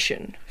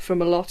tradition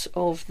from a lot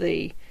of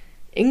the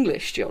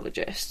English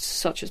geologists,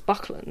 such as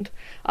Buckland,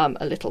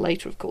 a little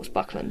later, of course,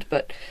 Buckland.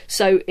 But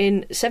so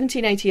in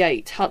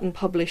 1788, Hutton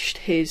published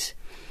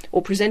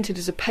presented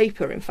as a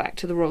paper, in fact,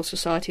 to the Royal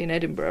Society in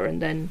Edinburgh,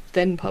 and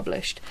then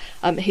published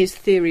his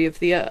theory of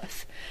the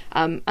Earth.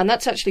 And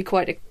that's actually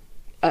quite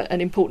an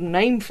important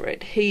name for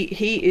it.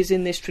 He is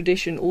in this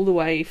tradition all the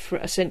way for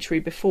a century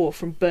before,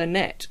 from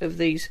Burnet, of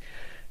these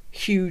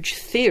huge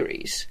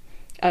theories.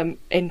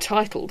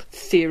 Entitled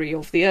Theory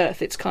of the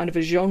Earth. It's kind of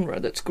a genre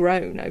that's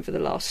grown over the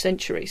last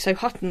century. So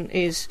Hutton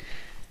is,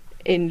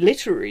 in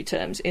literary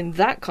terms, in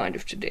that kind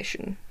of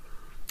tradition.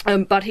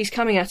 But he's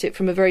coming at it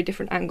from a very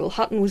different angle.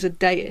 Hutton was a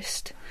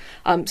deist.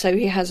 So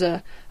he has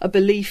a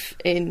belief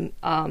in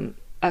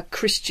a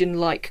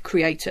Christian-like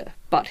creator,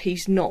 but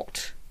he's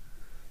not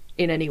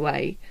in any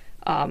way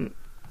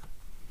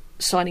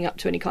signing up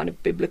to any kind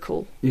of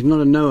biblical... He's not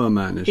a Noah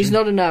man, is he? He's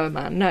not a Noah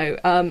man, no.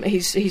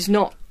 He's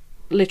not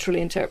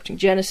literally interpreting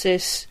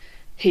Genesis.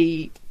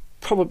 He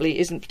probably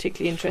isn't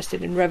particularly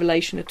interested in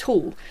Revelation at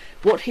all.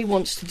 What he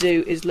wants to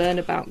do is learn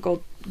about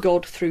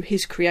God through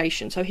his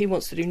creation. So he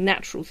wants to do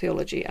natural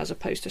theology as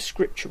opposed to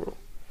scriptural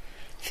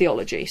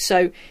theology.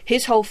 So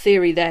his whole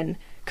theory then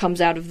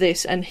comes out of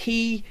this, and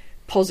he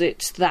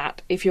posits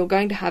that if you're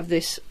going to have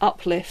this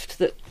uplift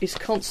that is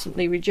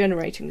constantly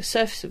regenerating the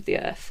surface of the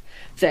earth,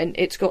 then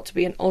it's got to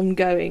be an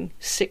ongoing,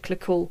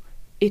 cyclical,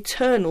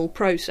 eternal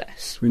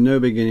process. With no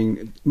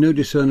beginning, no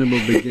discernible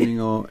beginning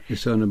or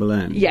discernible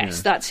end.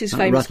 Yes, that's his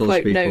famous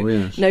quote.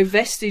 People, no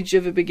vestige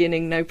of a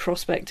beginning, no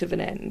prospect of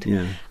an end.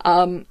 Yeah.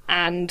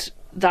 And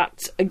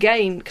that,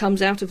 again,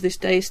 comes out of this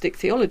deistic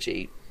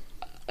theology.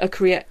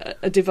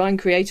 A divine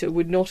creator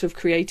would not have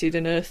created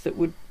an earth that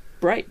would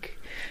break.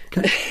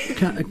 Can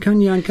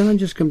I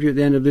just come to you at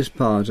the end of this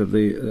part of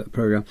the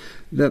programme?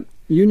 That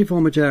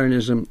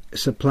Uniformitarianism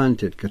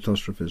supplanted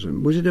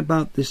catastrophism. Was it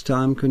about this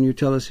time? Can you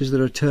tell us? Is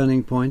there a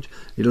turning point?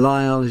 Is it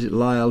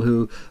Lyell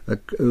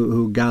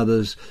who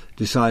gathers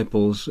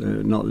disciples,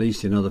 not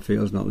least in other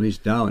fields, not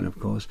least Darwin, of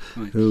course,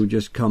 right, who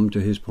just come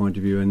to his point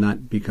of view, and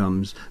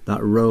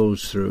that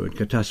rolls through, and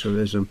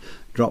catastrophism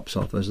drops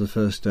off as the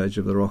first stage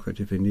of the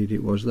rocket, if indeed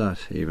it was that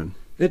even.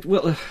 As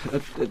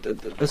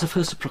a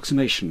first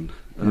approximation,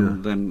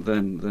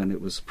 then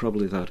it was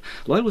probably that.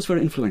 Lyell was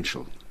very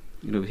influential.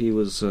 He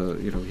was,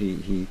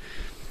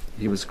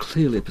 he was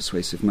clearly a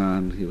persuasive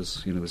man. He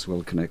was, was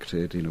well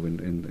connected,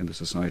 in the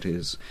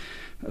societies.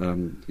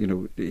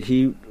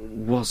 He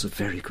was a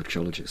very good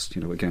geologist,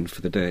 again,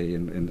 for the day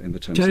in the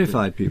terms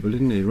terrified people,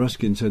 didn't he?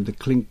 Ruskin said the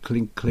clink,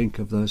 clink, clink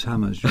of those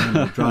hammers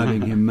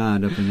driving him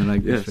mad up in the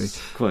Lake District.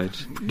 Yes,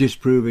 quite.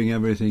 Disproving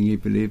everything he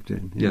believed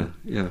in.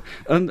 Yeah.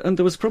 And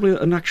there was probably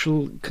a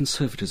natural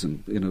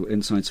conservatism,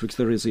 in science, which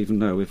there is even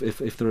now.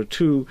 If there are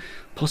two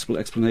possible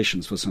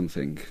explanations for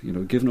something,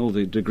 given all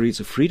the degrees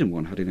of freedom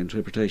one had in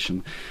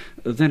interpretation,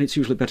 then it's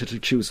usually better to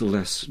choose the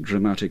less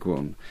dramatic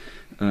one.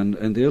 And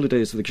in the early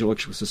days of the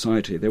Geological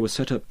Society, they were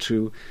set up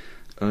to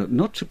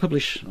not to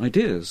publish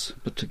ideas,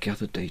 but to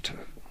gather data.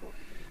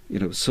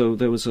 So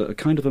there was a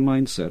kind of a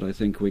mindset, I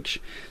think,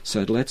 which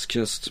said, let's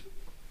just,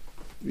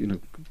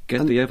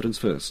 get the evidence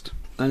first.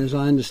 And as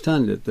I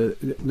understand it,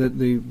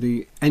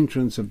 the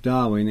entrance of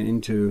Darwin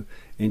into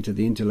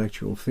the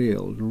intellectual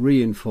field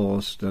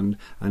reinforced and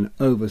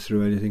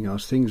overthrew anything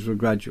else. Things were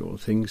gradual.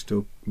 Things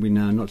took,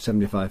 not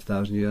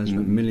 75,000 years,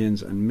 but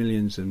millions and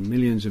millions and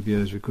millions of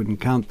years. We couldn't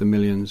count the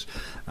millions.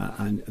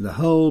 And the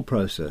whole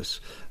process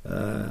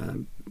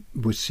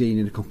was seen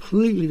in a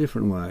completely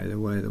different way, the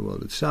way the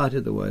world had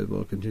started, the way the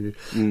world continued.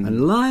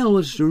 And Lyell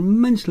was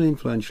immensely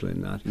influential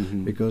in that,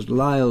 because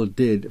Lyell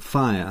did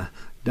fire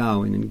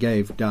Darwin and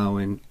gave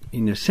Darwin,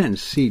 in a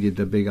sense, seeded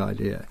the big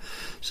idea.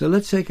 So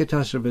let's say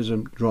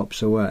catastrophism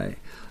drops away.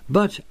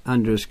 But,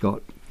 Andrew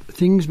Scott,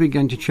 things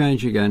began to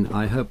change again.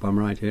 I hope I'm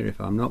right here.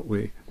 If I'm not,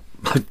 we'll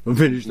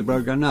finish the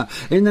programme now.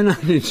 In the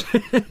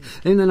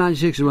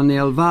 1960s, when the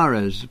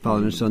Alvarez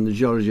father and son, the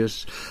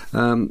geologists,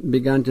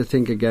 began to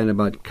think again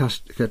about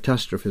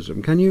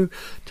catastrophism. Can you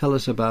tell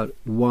us about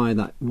why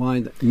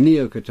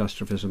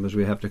neo-catastrophism, as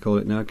we have to call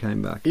it now,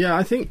 came back? Yeah,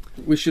 I think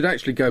we should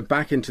actually go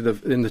back into the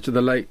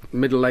late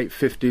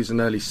 50s and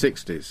early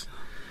 60s.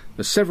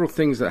 There's several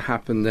things that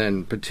happened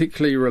then,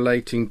 particularly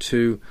relating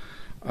to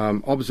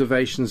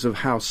observations of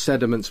how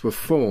sediments were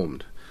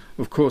formed.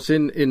 Of course,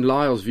 in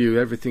Lyell's view,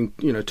 everything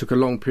took a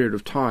long period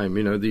of time.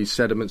 These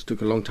sediments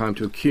took a long time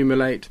to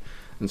accumulate,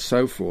 and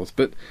so forth.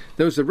 But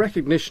there was a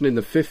recognition in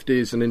the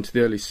 50s and into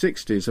the early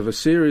 60s of a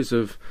series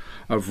of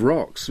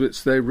rocks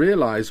which they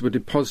realised were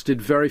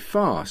deposited very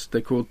fast.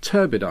 They're called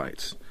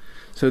turbidites.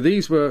 So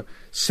these were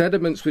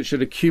sediments which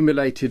had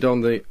accumulated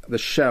on the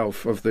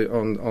shelf of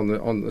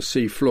on the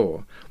sea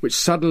floor, which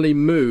suddenly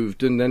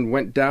moved and then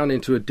went down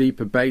into a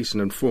deeper basin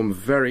and formed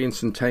very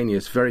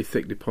instantaneous, very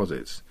thick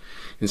deposits.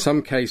 In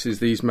some cases,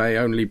 these may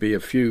only be a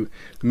few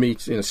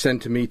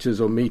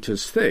centimetres or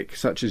metres thick,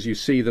 such as you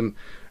see them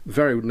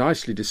very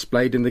nicely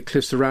displayed in the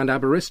cliffs around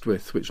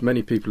Aberystwyth, which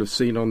many people have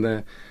seen on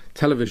their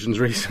televisions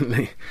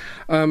recently.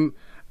 And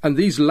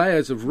these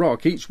layers of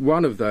rock, each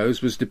one of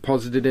those was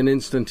deposited an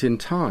instant in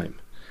time.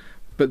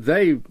 But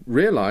they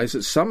realised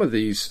that some of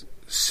these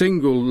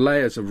single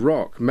layers of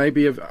rock may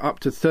be of up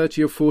to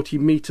 30 or 40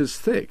 metres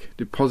thick,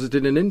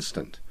 deposited in an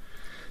instant.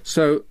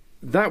 So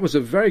that was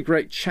a very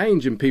great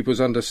change in people's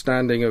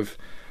understanding of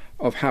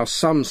how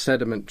some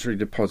sedimentary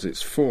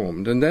deposits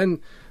formed. And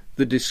then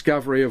the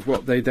discovery of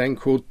what they then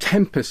called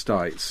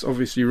tempestites.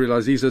 Obviously you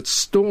realise these are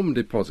storm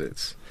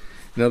deposits.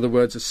 In other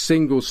words, a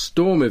single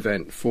storm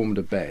event formed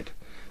a bed.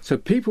 So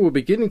people were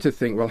beginning to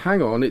think, well,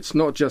 hang on, it's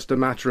not just a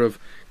matter of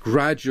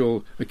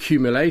gradual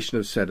accumulation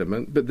of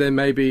sediment, but there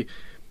may be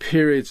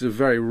periods of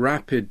very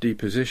rapid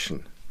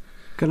deposition.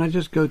 Can I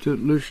just go to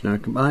Leucha now?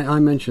 I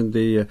mentioned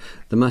the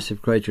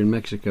massive crater in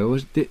Mexico.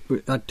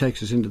 That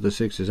takes us into the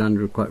 60s.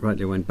 Andrew quite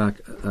rightly went back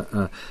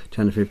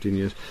 10 or 15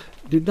 years.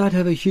 Did that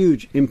have a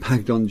huge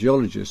impact on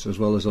geologists as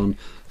well as on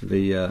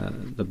the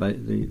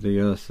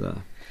Earth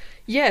there?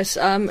 Yes,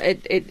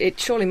 it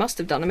surely must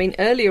have done. I mean,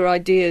 earlier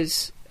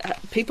ideas,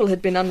 people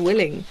had been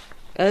unwilling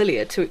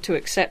earlier to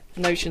accept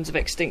notions of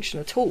extinction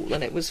at all,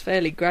 and it was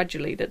fairly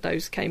gradually that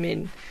those came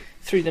in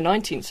through the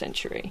 19th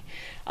century,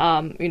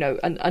 and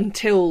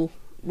until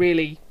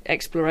really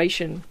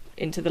exploration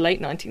into the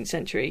late 19th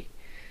century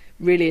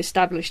really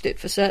established it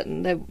for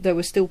certain, there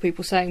were still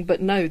people saying,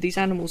 but no, these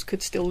animals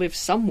could still live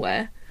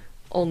somewhere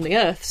on the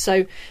Earth.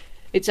 So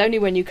it's only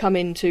when you come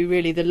into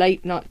really the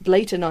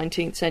later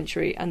 19th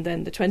century and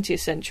then the 20th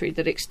century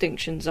that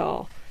extinctions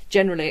are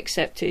generally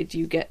accepted.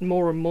 You get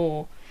more and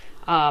more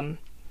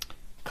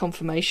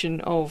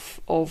confirmation of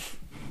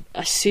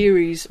a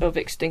series of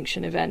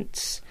extinction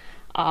events,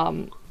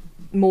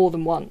 more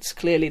than once.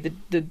 Clearly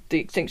the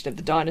extinction of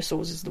the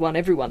dinosaurs is the one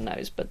everyone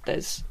knows, but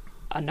there's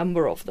a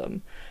number of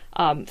them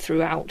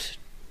throughout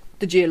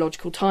the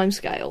geological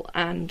timescale,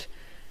 and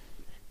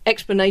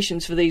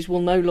explanations for these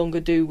will no longer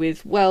do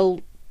with,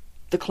 well,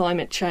 the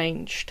climate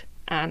changed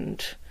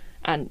and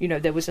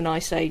there was an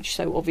ice age,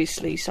 so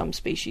obviously some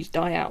species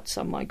die out,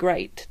 some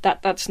migrate.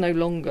 That's no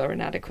longer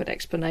an adequate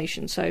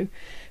explanation. So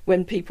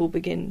when people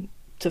begin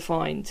to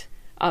find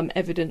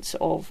evidence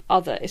of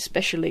other,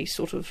 especially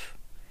sort of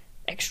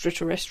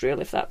extraterrestrial,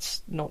 if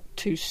that's not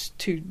too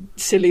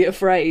silly a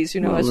phrase, a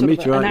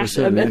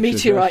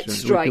meteorite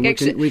strike. As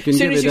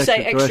soon as you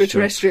say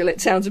extraterrestrial,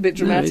 it sounds a bit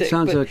dramatic. No, it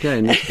sounds okay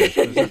in this case,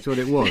 because that's what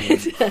it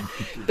was.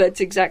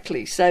 But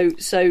exactly. So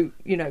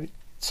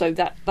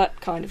that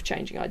kind of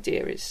changing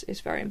idea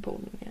is very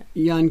important.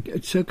 Yeah,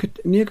 and so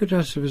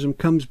neocatastrophism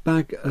comes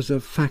back as a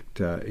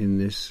factor in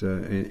this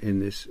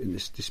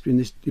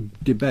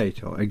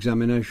debate or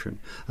examination.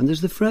 And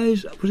there's the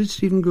phrase, was it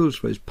Stephen Gould's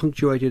phrase,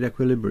 punctuated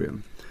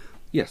equilibrium?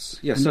 Yes,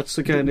 that's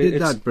again.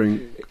 Does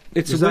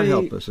that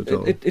help us at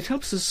all? It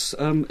helps us,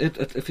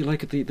 if you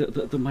like, at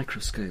the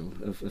micro scale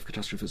of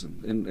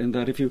catastrophism. In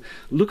that, if you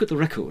look at the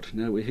record,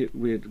 now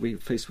we're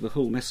faced with a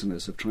whole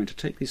messiness of trying to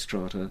take these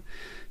strata,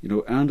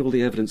 and all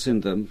the evidence in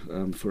them,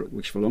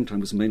 which for a long time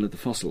was mainly the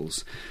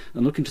fossils,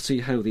 and looking to see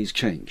how these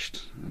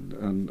changed.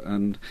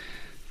 And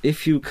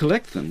if you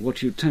collect them,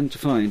 what you tend to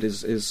find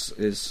is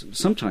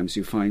sometimes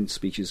you find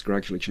species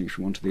gradually change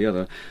from one to the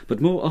other, but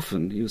more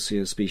often you see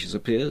a species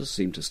appears,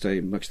 seem to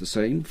stay much the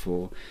same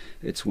for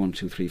its 1,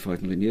 2, 3,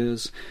 5 million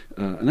years,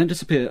 and then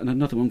disappear, and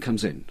another one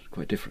comes in,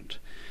 quite different.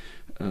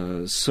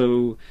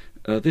 So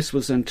this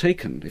was then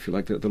taken, if you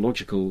like, the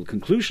logical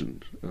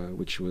conclusion,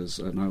 which was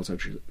Niles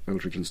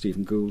Eldridge and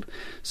Stephen Gould,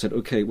 said,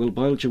 okay, well,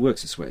 biology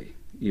works this way.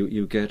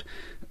 You get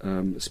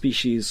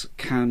species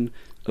can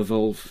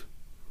evolve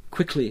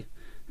quickly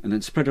and then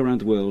spread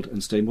around the world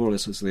and stay more or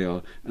less as they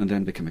are, and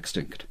then become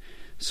extinct.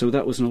 So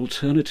that was an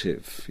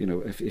alternative,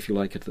 if you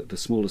like, at the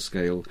smaller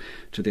scale,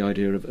 to the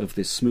idea of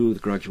this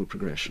smooth, gradual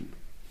progression.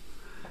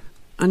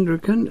 Andrew,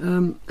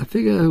 a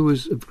figure who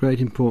was of great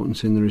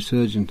importance in the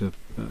resurgence of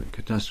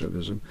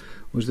catastrophism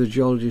was the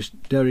geologist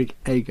Derek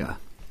Ager.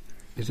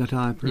 Is that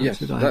how I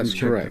pronounce it? That's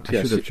correct.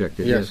 I should have checked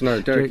it. Yes,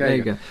 no, Derek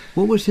Ager.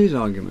 What was his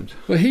argument?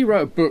 Well, he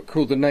wrote a book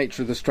called The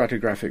Nature of the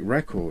Stratigraphic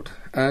Record,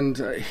 and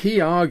he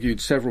argued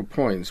several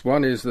points.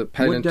 One is that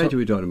What date are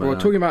we talking about? We're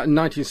talking about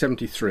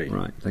 1973.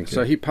 Right, thank you.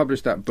 So he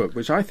published that book,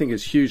 which I think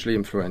is hugely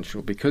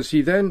influential, because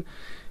he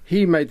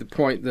made the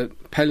point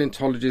that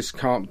paleontologists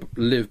can't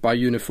live by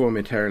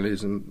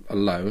uniformitarianism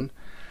alone.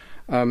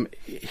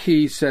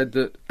 He said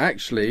that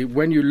actually,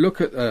 when you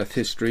look at Earth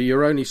history,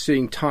 you're only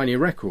seeing tiny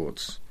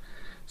records.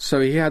 So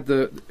he had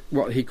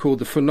what he called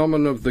the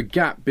phenomenon of the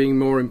gap being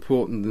more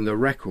important than the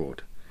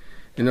record.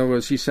 In other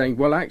words, he's saying,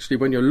 well, actually,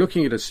 when you're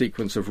looking at a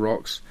sequence of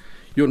rocks,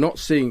 you're not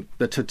seeing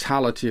the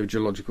totality of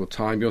geological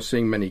time, you're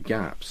seeing many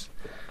gaps.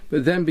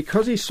 But then,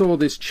 because he saw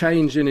this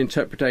change in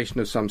interpretation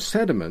of some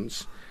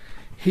sediments,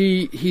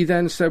 he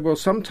then said, well,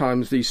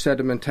 sometimes the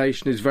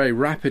sedimentation is very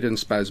rapid and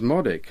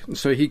spasmodic. And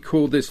so he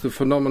called this the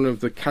phenomenon of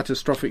the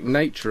catastrophic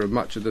nature of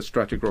much of the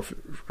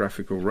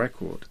stratigraphical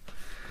record.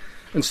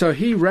 And so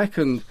he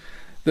reckoned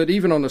that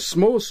even on a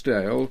small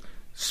scale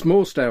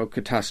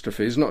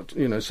catastrophes, not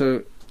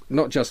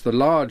just the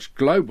large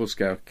global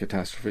scale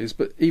catastrophes,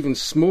 but even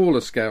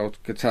smaller scale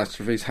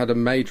catastrophes had a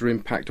major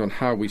impact on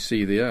how we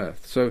see the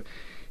Earth. So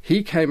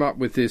he came up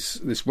with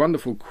this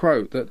wonderful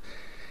quote that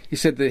he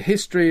said, the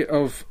history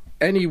of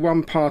any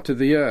one part of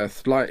the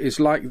Earth is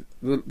like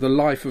the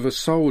life of a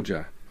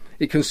soldier.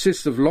 It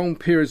consists of long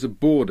periods of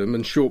boredom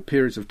and short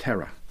periods of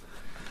terror.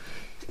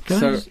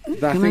 Can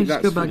I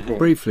just go back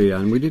briefly,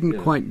 Anne? We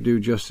didn't quite do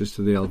justice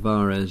to the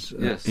Alvarez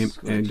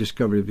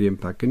discovery of the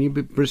impact. Can you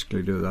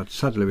briskly do that?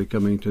 Sadly, we're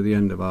coming to the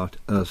end of our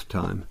Earth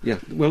time. Yeah,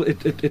 well,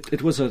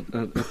 it was a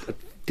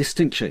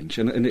distinct change,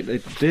 and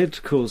it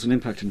did cause an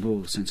impact in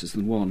more senses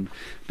than one,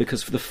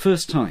 because for the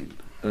first time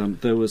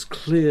there was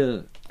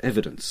clear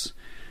evidence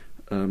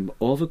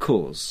of a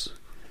cause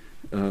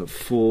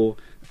for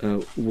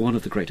one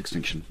of the great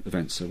extinction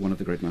events, one of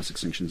the great mass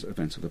extinction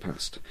events of the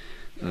past.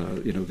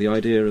 The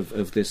idea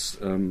of this,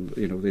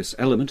 this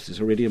element, this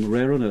iridium,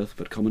 rare on Earth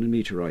but common in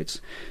meteorites,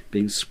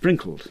 being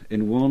sprinkled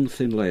in one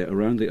thin layer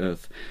around the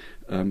Earth,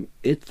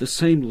 at the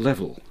same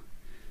level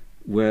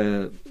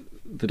where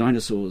the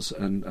dinosaurs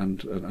and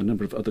a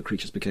number of other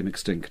creatures became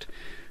extinct.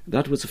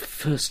 That was the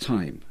first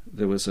time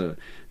there was the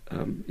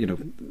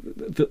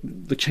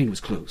chain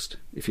was closed,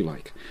 if you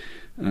like.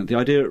 The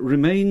idea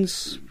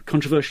remains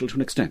controversial to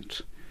an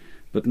extent,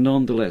 but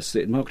nonetheless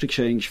it marked a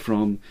change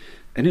from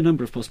any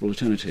number of possible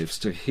alternatives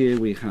to here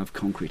we have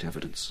concrete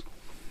evidence.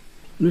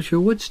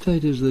 Leucha, what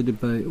state is the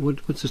debate?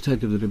 What's the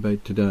state of the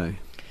debate today?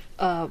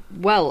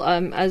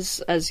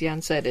 As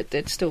Jan said,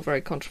 it's still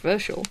very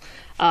controversial,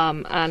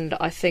 and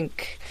I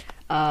think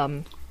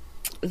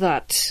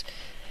that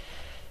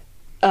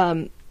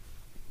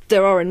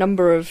there are a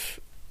number of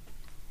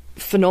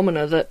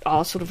phenomena that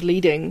are sort of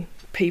leading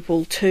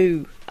people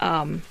to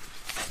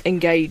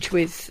engage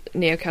with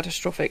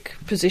neo-catastrophic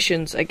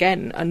positions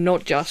again, and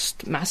not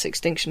just mass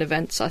extinction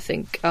events. I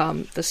think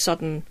the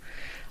sudden,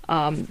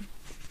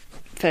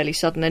 fairly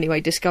sudden anyway,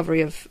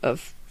 discovery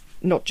of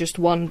not just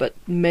one but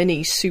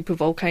many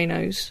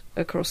supervolcanoes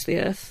across the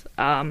Earth,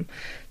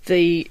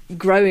 the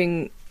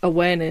growing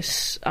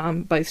awareness,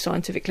 both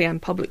scientifically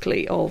and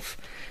publicly, of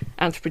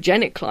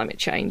anthropogenic climate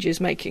change is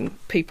making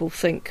people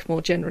think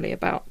more generally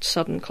about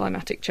sudden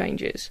climatic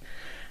changes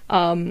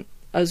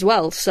as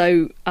well.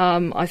 So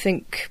I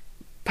think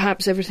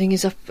perhaps everything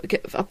is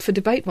up for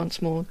debate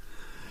once more.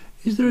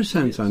 Is there a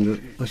sense, Andrew?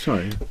 Oh,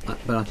 sorry,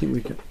 but I think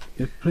we can.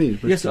 Yeah,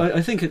 please. Yes,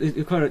 I think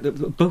it quite right.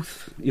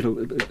 Both,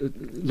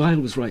 Lyell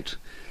was right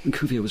and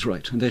Cuvier was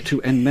right, and they're two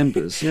end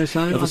members. Yes,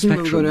 I of the think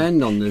spectrum. we're going to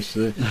end on this.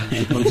 The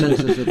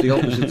consensus that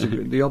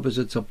the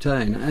opposites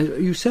obtain.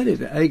 You said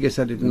it. Ager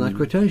said it in that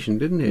quotation,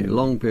 didn't he?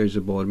 Long periods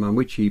of boredom, by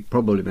which he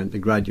probably meant the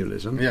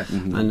gradualism, Yes.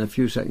 and a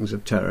few seconds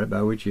of terror,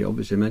 by which he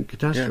obviously meant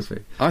catastrophe.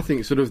 Yes. I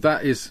think sort of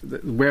that is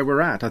where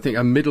we're at. I think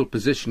a middle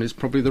position is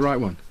probably the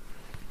right one.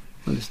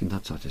 Well, isn't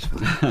that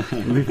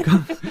satisfying? We've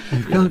come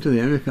to the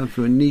end. We've come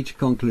to a neat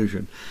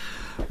conclusion.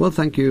 Well,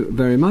 thank you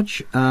very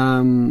much.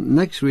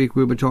 Next week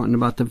we'll be talking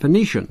about the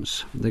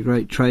Phoenicians, the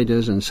great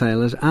traders and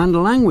sailors and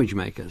language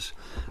makers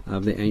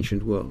of the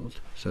ancient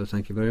world. So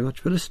thank you very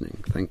much for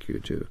listening. Thank you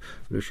to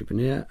Leucha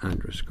Veneer,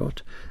 Andrew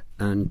Scott,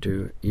 and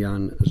to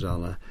Jan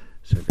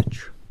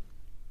Zalasiewicz.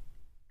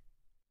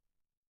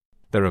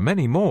 There are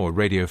many more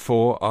Radio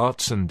 4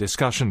 arts and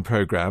discussion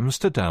programmes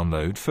to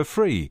download for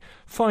free.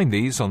 Find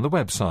these on the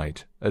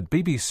website at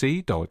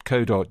bbc.co.uk/Radio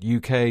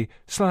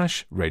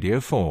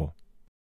 4.